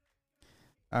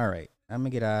 All right. I'm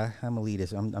going to leave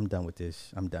this. I'm done with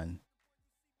this. I'm done.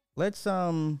 Let's,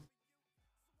 now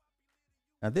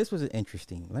this was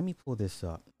interesting. Let me pull this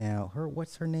up. Now,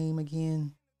 what's her name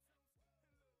again?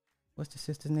 What's the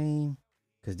sister's name?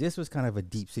 Because this was kind of a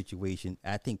deep situation.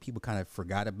 I think people kind of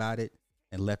forgot about it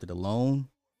and left it alone.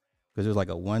 Because it was like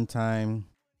a one-time.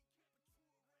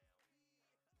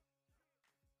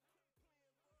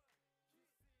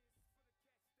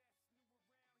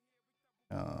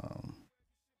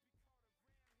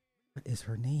 What is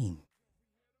her name?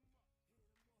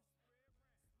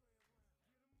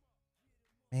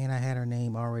 Man, I had her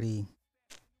name already.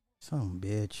 Some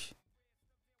bitch.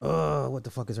 Oh, what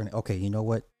the fuck is her name? Okay, you know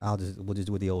what? We'll just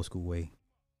do it the old school way.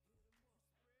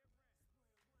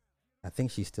 I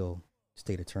think she's still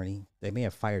state attorney. They may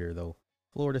have fired her though.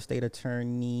 Florida state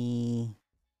attorney.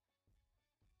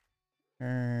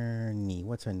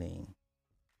 What's her name?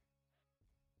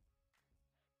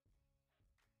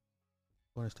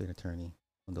 Florida State Attorney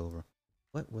pulled over.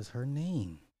 What was her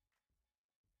name?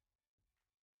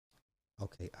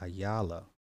 Okay, Ayala.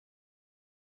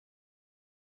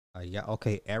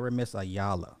 Okay, Aramis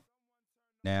Ayala.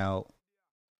 Now,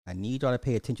 I need y'all to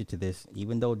pay attention to this,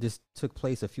 even though this took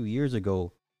place a few years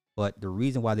ago. But the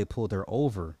reason why they pulled her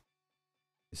over,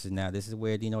 this is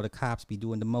where, you know, the cops be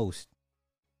doing the most.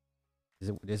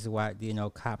 This is why, you know,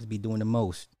 cops be doing the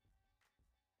most.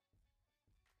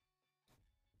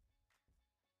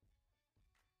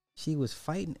 She was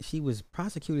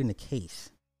prosecuting the case.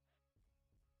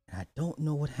 And I don't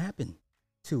know what happened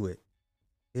to it.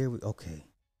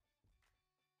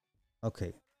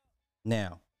 Okay.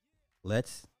 Now,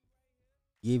 let's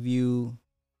give you,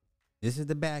 this is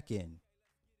the back end.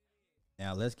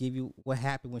 Now, let's give you what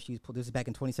happened when she was pulled. This is back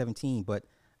in 2017, but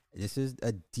this is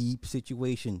a deep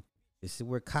situation. This is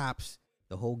where cops,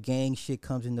 the whole gang shit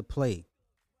comes into play.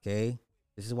 Okay?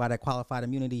 This is why that qualified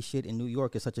immunity shit in New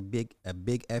York is such a big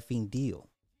effing deal.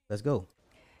 Let's go.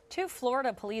 2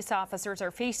 Florida police officers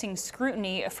are facing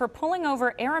scrutiny for pulling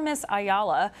over Aramis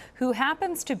Ayala, who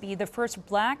happens to be the first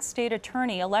black state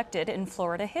attorney elected in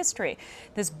Florida history.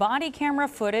 This body camera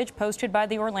footage posted by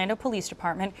the Orlando Police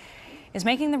Department is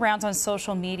making the rounds on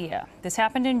social media. This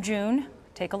happened in June.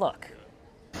 Take a look.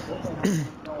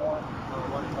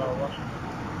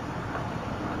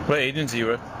 What agency are you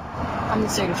with? I'm the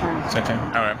state attorney. Same thing.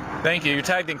 All right. Thank you. Your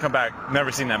tag didn't come back.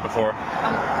 Never seen that before.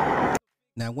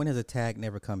 Now, when has a tag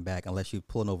never come back unless you're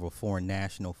pulling over a foreign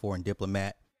national, foreign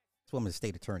diplomat? This woman's a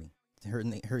state attorney.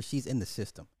 She's in the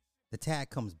system. The tag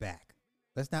comes back.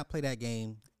 Let's not play that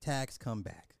game. Tags come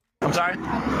back. I'm sorry?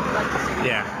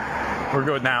 Yeah. We're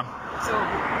good now. So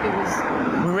it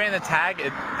was... We ran the tag.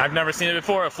 I've never seen it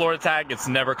before. A Florida tag. It's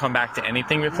never come back to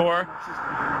anything before.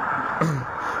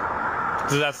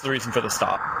 So that's the reason for the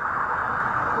stop.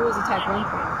 What was the tag run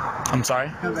for? I'm sorry?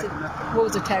 What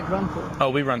was the tag run for? Oh,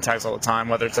 we run tags all the time,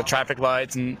 whether it's at traffic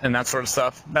lights and that sort of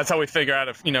stuff. That's how we figure out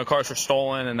if, you know, cars are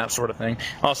stolen and that sort of thing.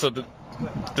 Also, the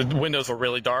windows were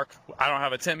really dark. I don't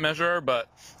have a tint measurer, but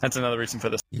that's another reason for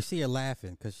this. You see her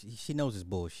laughing because she knows it's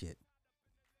bullshit.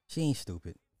 She ain't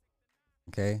stupid.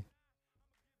 Okay?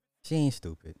 She ain't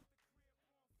stupid.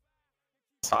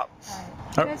 Stop.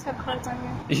 Do you guys have cards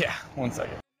on you? Yeah, 1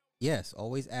 second. Yes,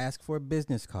 always ask for a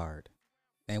business card.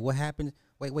 And what happens?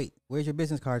 Wait, where's your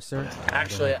business card, sir?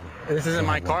 Actually, this isn't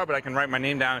my car, but I can write my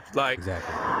name down if you'd like.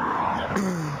 Exactly.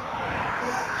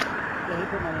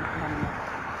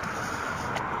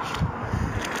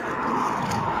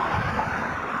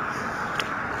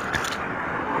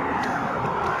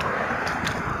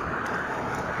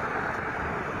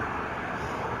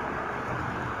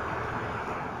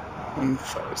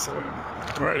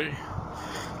 Ready?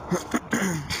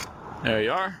 There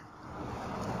you are.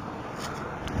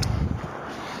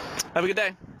 Have a good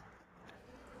day.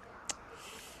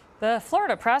 The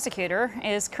Florida prosecutor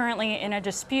is currently in a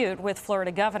dispute with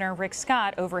Florida Governor Rick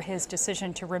Scott over his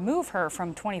decision to remove her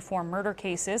from 24 murder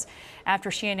cases after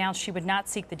she announced she would not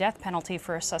seek the death penalty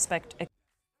for a suspect.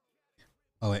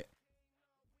 Oh, wait.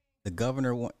 The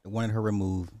governor wanted her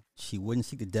removed. She wouldn't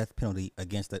seek the death penalty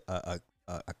against a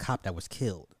cop that was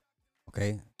killed.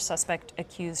 Okay. Suspect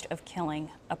accused of killing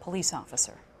a police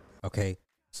officer. Okay.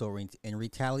 So in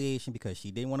retaliation, because she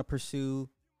didn't want to pursue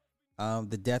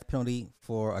the death penalty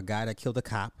for a guy that killed a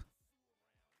cop,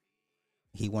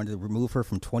 he wanted to remove her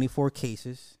from 24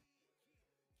 cases.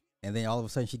 And then all of a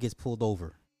sudden she gets pulled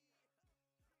over.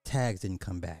 Tags didn't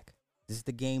come back. This is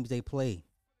the games they play.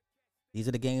 These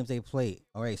are the games they play.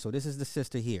 All right, so this is the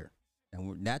sister here.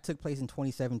 And that took place in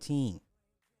 2017.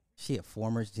 She had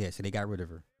so they got rid of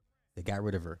her. They got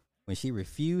rid of her when she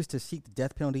refused to seek the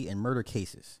death penalty in murder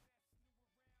cases.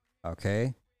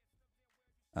 Okay.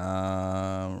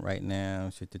 Right now.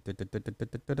 So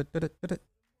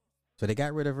they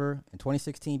got rid of her. In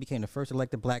 2016, became the first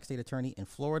elected black state attorney in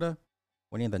Florida,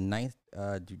 winning the 9th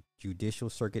judicial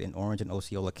circuit in Orange and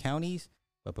Osceola counties.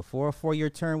 But before a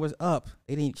 4-year term was up,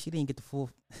 she didn't get the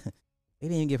full. They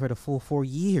didn't give her the full 4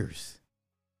 years.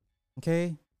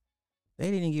 Okay. They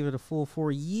didn't give her the full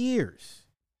 4 years.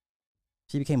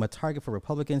 She became a target for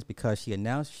Republicans because she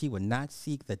announced she would not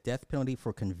seek the death penalty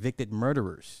for convicted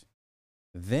murderers.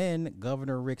 Then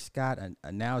Governor Rick Scott,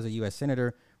 now as a U.S.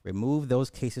 Senator, removed those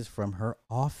cases from her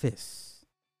office.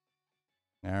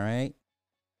 All right.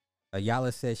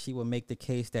 Ayala says she will make the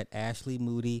case that Ashley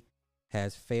Moody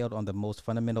has failed on the most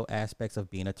fundamental aspects of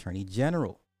being Attorney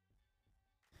General.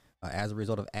 As a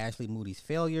result of Ashley Moody's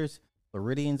failures,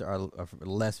 Floridians are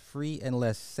less free and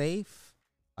less safe.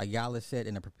 Ayala said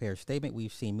in a prepared statement,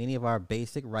 we've seen many of our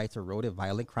basic rights eroded,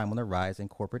 violent crime on the rise, and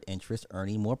corporate interests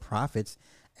earning more profits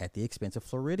at the expense of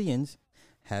Floridians.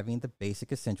 having the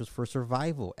basic essentials for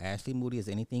survival. Ashley Moody is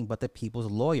anything but the people's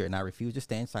lawyer, and I refuse to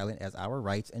stand silent as our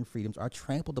rights and freedoms are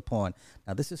trampled upon.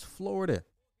 Now, this is Florida.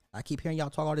 I keep hearing y'all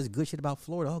talk all this good shit about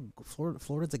Florida. Oh,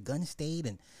 Florida's a gun state,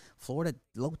 and Florida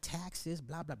low taxes,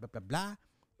 blah, blah, blah, blah, blah.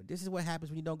 But this is what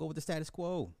happens when you don't go with the status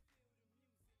quo.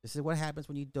 This is what happens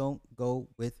when you don't go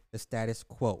with the status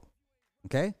quo.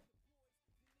 Okay?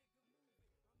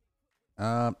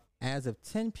 As of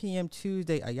 10 p.m.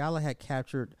 Tuesday, Ayala had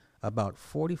captured about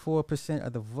 44%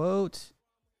 of the votes.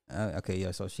 Okay,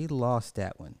 yeah, so she lost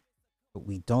that one. But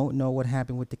we don't know what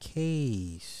happened with the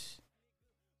case.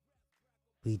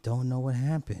 We don't know what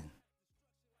happened.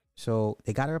 So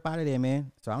they got her up out of there,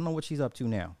 man. So I don't know what she's up to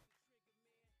now.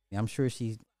 Yeah, I'm sure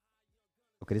she's...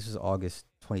 Okay, this is August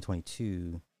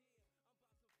 2022.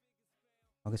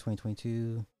 August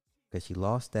 2022. Okay, she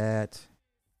lost that.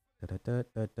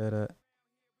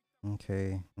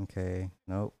 Okay.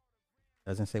 Nope.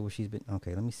 Doesn't say what she's been...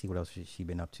 Okay, let me see what else she's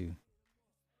been up to.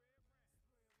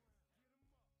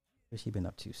 What's she been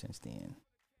up to since then?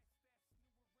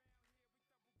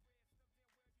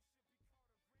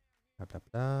 Blah, blah,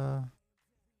 blah.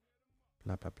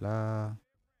 Blah, blah, blah.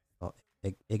 Oh,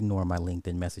 ignore my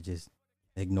LinkedIn messages.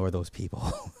 Ignore those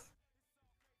people.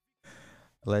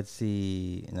 Let's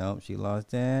see. Nope, she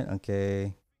lost that.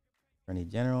 Okay. Attorney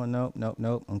General.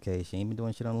 Nope. Okay, she ain't been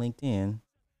doing shit on LinkedIn.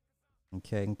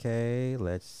 Okay.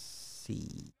 Let's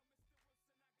see.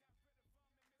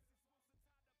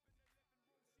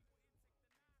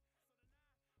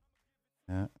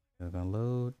 They're gonna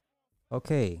load.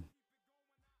 Okay.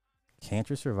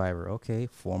 Cancer survivor. Okay.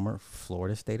 Former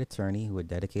Florida state attorney who had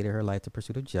dedicated her life to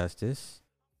pursuit of justice.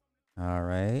 All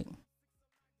right.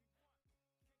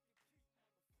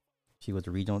 She was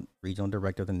the regional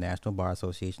director of the National Bar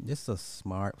Association. This is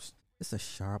a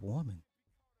sharp woman.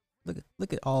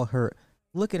 Look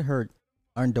at her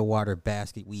underwater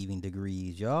basket weaving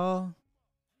degrees, y'all.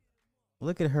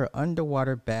 Look at her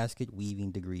underwater basket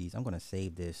weaving degrees. I'm gonna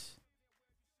save this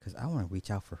because I want to reach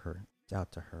out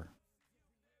to her.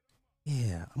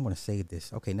 Yeah, I'm gonna save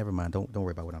this. Okay, never mind. Don't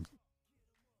worry about what I'm.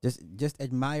 Just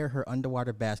admire her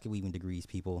underwater basket weaving degrees,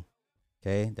 people.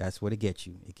 Okay, that's what it gets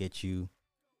you. It gets you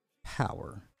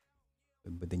power,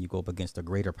 but then you go up against a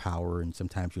greater power, and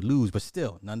sometimes you lose. But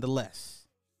still, nonetheless.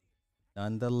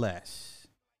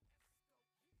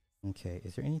 Okay,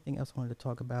 is there anything else I wanted to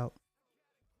talk about?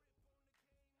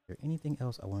 Is there anything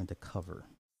else I wanted to cover?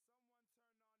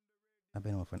 I've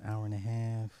been on for an hour and a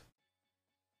half.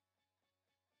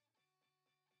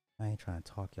 I ain't trying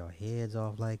to talk y'all heads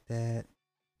off like that.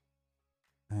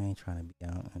 I ain't trying to be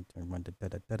out and run to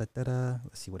da-da-da-da-da.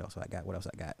 Let's see what else I got. What else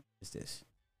I got? Is this?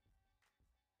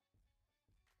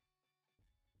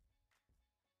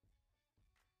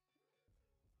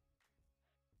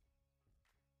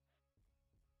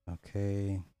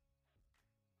 Okay.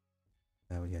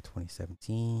 That was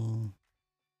 2017.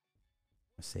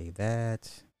 I'll save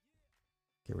that.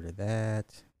 Get rid of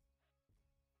that.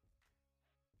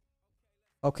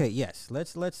 Okay, yes.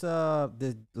 Let's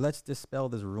dispel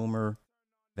this rumor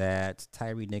that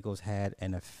Tyre Nichols had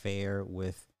an affair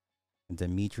with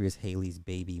Demetrius Haley's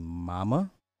baby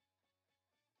mama.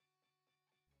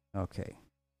 Okay.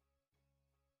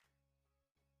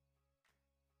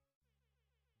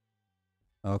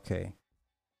 Okay.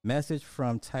 Message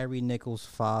from Tyre Nichols'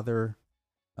 father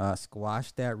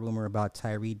squashed that rumor about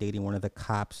Tyre dating one of the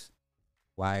cops'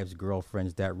 wives'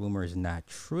 girlfriends. That rumor is not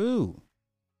true.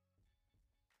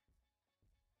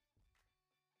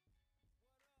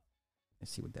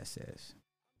 Let's see what that says.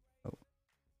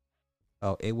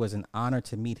 Oh, it was an honor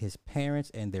to meet his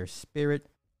parents, and their spirit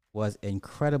was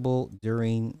incredible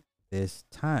during this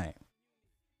time.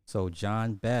 So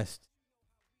John Best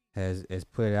has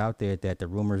put it out there that the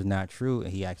rumor is not true,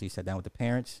 and he actually sat down with the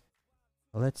parents.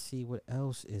 Well, let's see what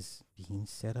else is being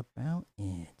said about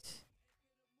it.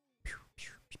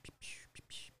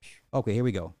 Okay, here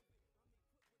we go.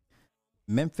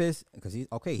 Memphis, because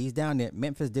he's down there.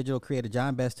 Memphis digital creator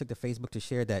John Best took to Facebook to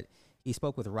share that he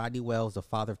spoke with Rodney Wells, the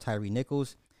father of Tyre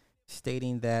Nichols,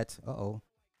 stating that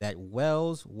that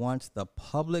Wells wants the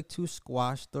public to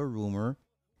squash the rumor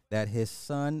that his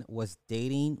son was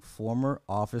dating former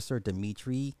officer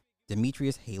Demetrius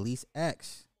Haley's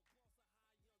ex.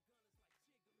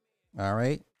 All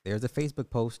right, there's a Facebook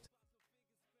post.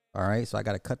 All right, so I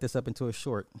got to cut this up into a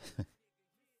short,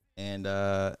 and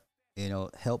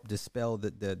help dispel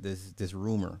this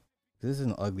rumor. This is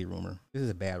an ugly rumor. This is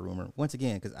a bad rumor. Once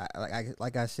again, because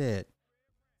like I said,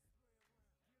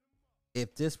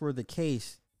 if this were the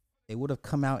case, it would have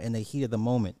come out in the heat of the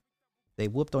moment. They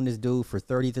whooped on this dude for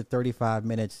 30 to 35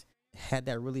 minutes. Had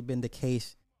that really been the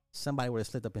case, somebody would have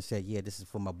slipped up and said, yeah, this is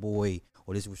for my boy,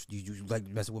 or this was you like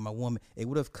messing with my woman, it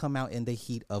would have come out in the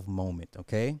heat of moment.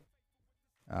 Okay.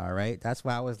 All right. That's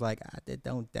why I was like, that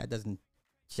doesn't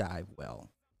jive well.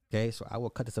 Okay. So I will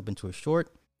cut this up into a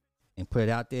short and put it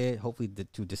out there, hopefully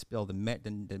to dispel the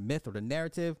myth or the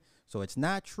narrative. So it's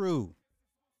not true.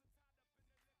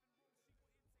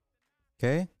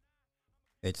 Okay.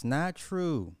 It's not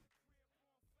true.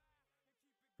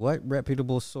 What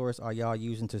reputable source are y'all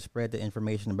using to spread the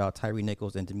information about Tyre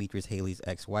Nichols and Demetrius Haley's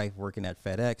ex-wife working at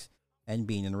FedEx and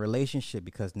being in a relationship?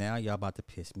 Because now y'all about to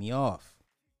piss me off.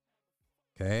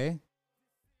 Okay.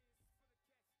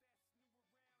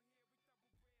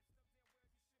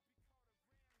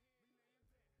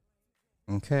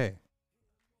 Okay.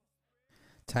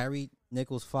 Tyre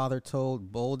Nichols' father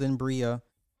told Bold and Bria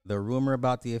the rumor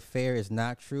about the affair is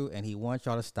not true and he wants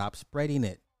y'all to stop spreading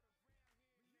it.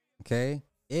 Okay?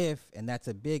 If, and that's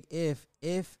a big if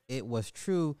it was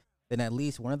true, then at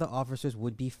least one of the officers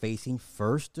would be facing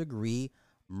first-degree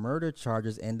murder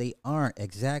charges, and they aren't.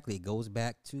 Exactly. It goes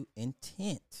back to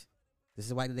intent. This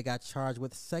is why they got charged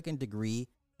with second degree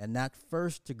and not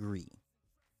first degree.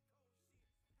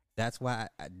 That's why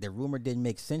the rumor didn't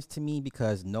make sense to me,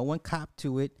 because no one copped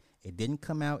to it. It didn't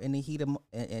come out in the heat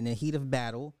of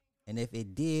battle, and if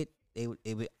it did, it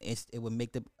would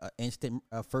make the instant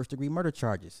first degree murder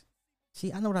charges.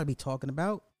 See, I know what I'd be talking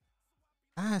about.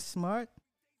 Smart.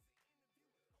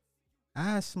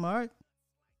 Smart.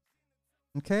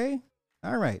 Okay.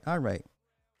 All right.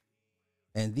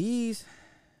 And these,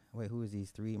 wait, who is these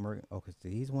three? Oh, because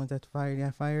these ones that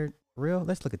got fired. Real?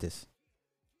 Let's look at this.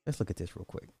 Real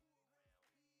quick.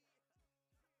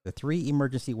 The 3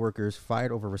 emergency workers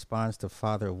fired over response to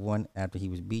father of one after he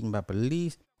was beaten by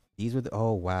police. These were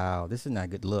oh, wow. This is not a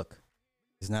good look.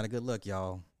 It's not a good look,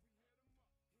 y'all.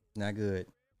 Not good.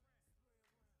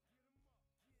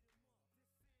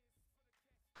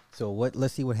 So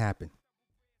let's see what happened.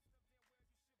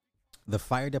 The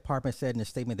fire department said in a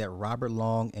statement that Robert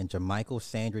Long and Jamichael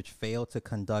Sandridge failed to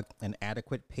conduct an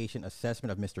adequate patient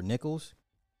assessment of Mr. Nichols.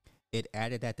 It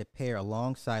added that the pair,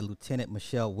 alongside Lieutenant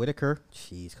Michelle Whitaker,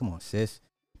 jeez, come on, sis.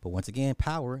 But once again,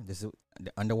 power. This is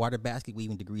the underwater basket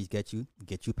weaving degrees get you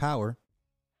power,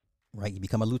 right? You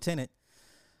become a lieutenant.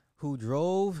 Who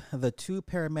drove the 2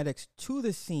 paramedics to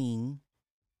the scene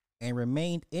and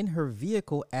remained in her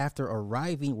vehicle after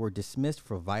arriving, were dismissed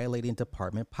for violating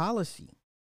department policy.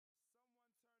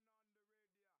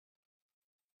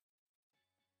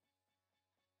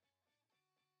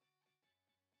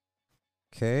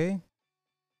 Okay.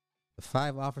 The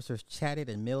 5 officers chatted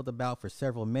and milled about for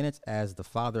several minutes as the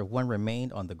father of one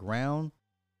remained on the ground,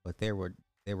 but there were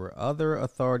other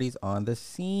authorities on the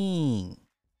scene.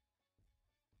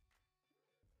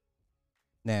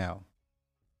 Now,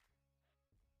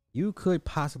 you could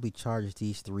possibly charge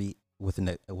these 3 with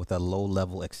a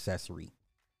low-level accessory.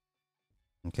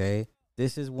 Okay,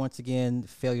 this is once again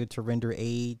failure to render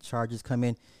aid. Charges come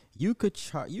in. You could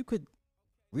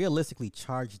realistically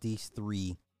charge these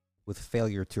 3 with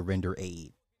failure to render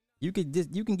aid. You can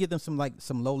give them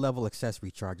some low-level accessory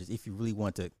charges if you really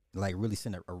want to really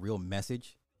send a real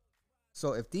message.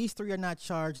 So if these 3 are not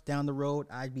charged down the road,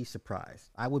 I'd be surprised.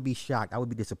 I would be shocked. I would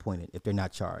be disappointed if they're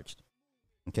not charged.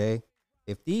 Okay?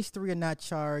 If these 3 are not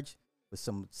charged with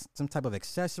some type of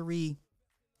accessory,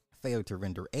 failure to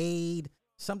render aid,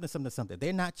 something,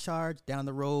 they're not charged down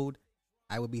the road,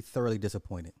 I would be thoroughly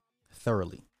disappointed.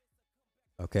 Thoroughly.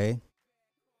 Okay?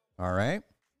 All right?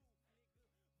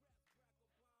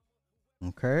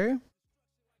 Okay?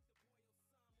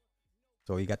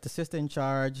 So you got the sister in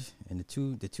charge, and the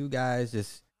two guys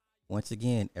just, once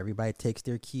again, everybody takes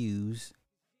their cues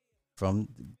from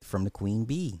the queen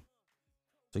bee.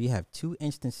 So you have 2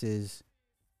 instances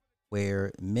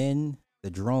where men, the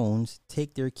drones,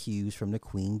 take their cues from the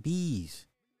queen bees.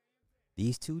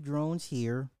 These 2 drones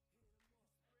here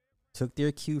took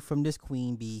their cue from this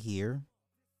queen bee here,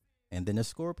 and then the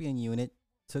Scorpion unit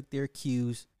took their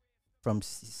cues from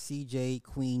CJ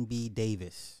Queen Bee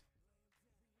Davis.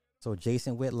 So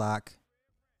Jason Whitlock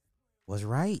was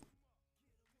right.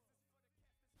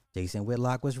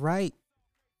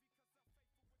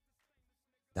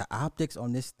 The optics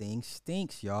on this thing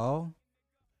stinks, y'all.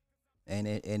 And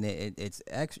it's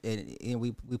extra, and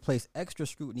we place extra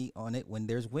scrutiny on it when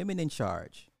there's women in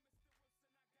charge.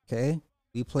 Okay?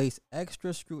 We place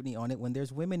extra scrutiny on it when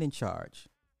there's women in charge.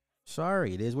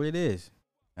 Sorry, it is what it is.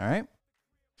 All right?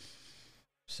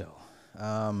 So,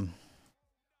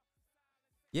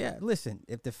 yeah, listen,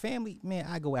 if the family, man,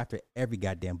 I go after every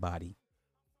goddamn body.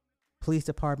 Police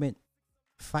department,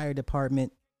 fire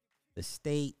department, the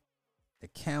state, the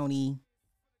county,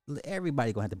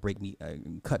 everybody gonna have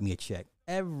to cut me a check.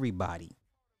 everybody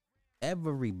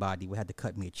would have to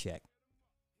cut me a check.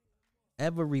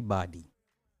 Everybody,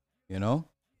 you know?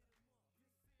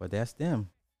 But that's them.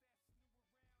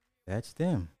 That's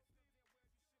them.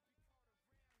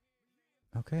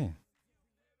 Okay.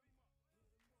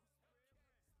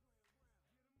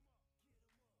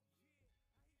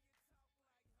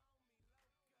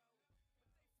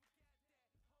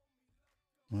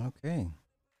 Okay.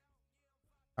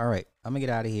 All right. I'm gonna get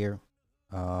out of here.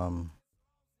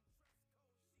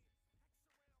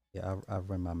 Yeah, I've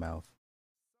run my mouth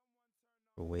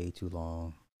for way too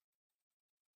long.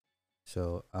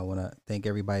 So I want to thank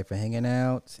everybody for hanging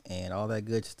out and all that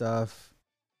good stuff,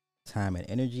 time and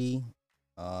energy.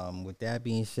 With that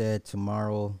being said,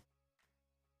 tomorrow,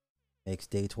 next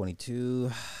day 22,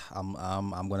 I'm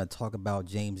gonna talk about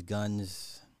James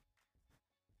Gunn's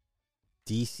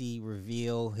DC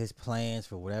reveal, his plans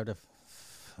for whatever.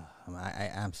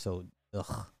 I'm so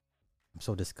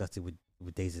disgusted with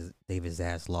David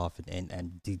Zaslav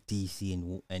and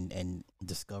DC and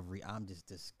Discovery. I'm just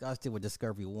disgusted with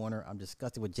Discovery Warner. I'm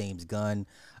disgusted with James Gunn.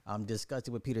 I'm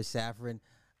disgusted with Peter Safran.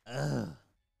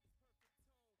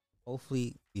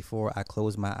 Hopefully, before I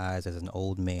close my eyes as an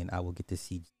old man, I will get to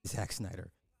see Zack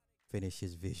Snyder finish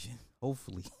his vision.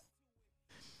 Hopefully.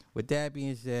 With that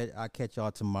being said, I'll catch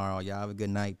y'all tomorrow. Y'all have a good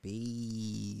night.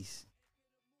 Peace.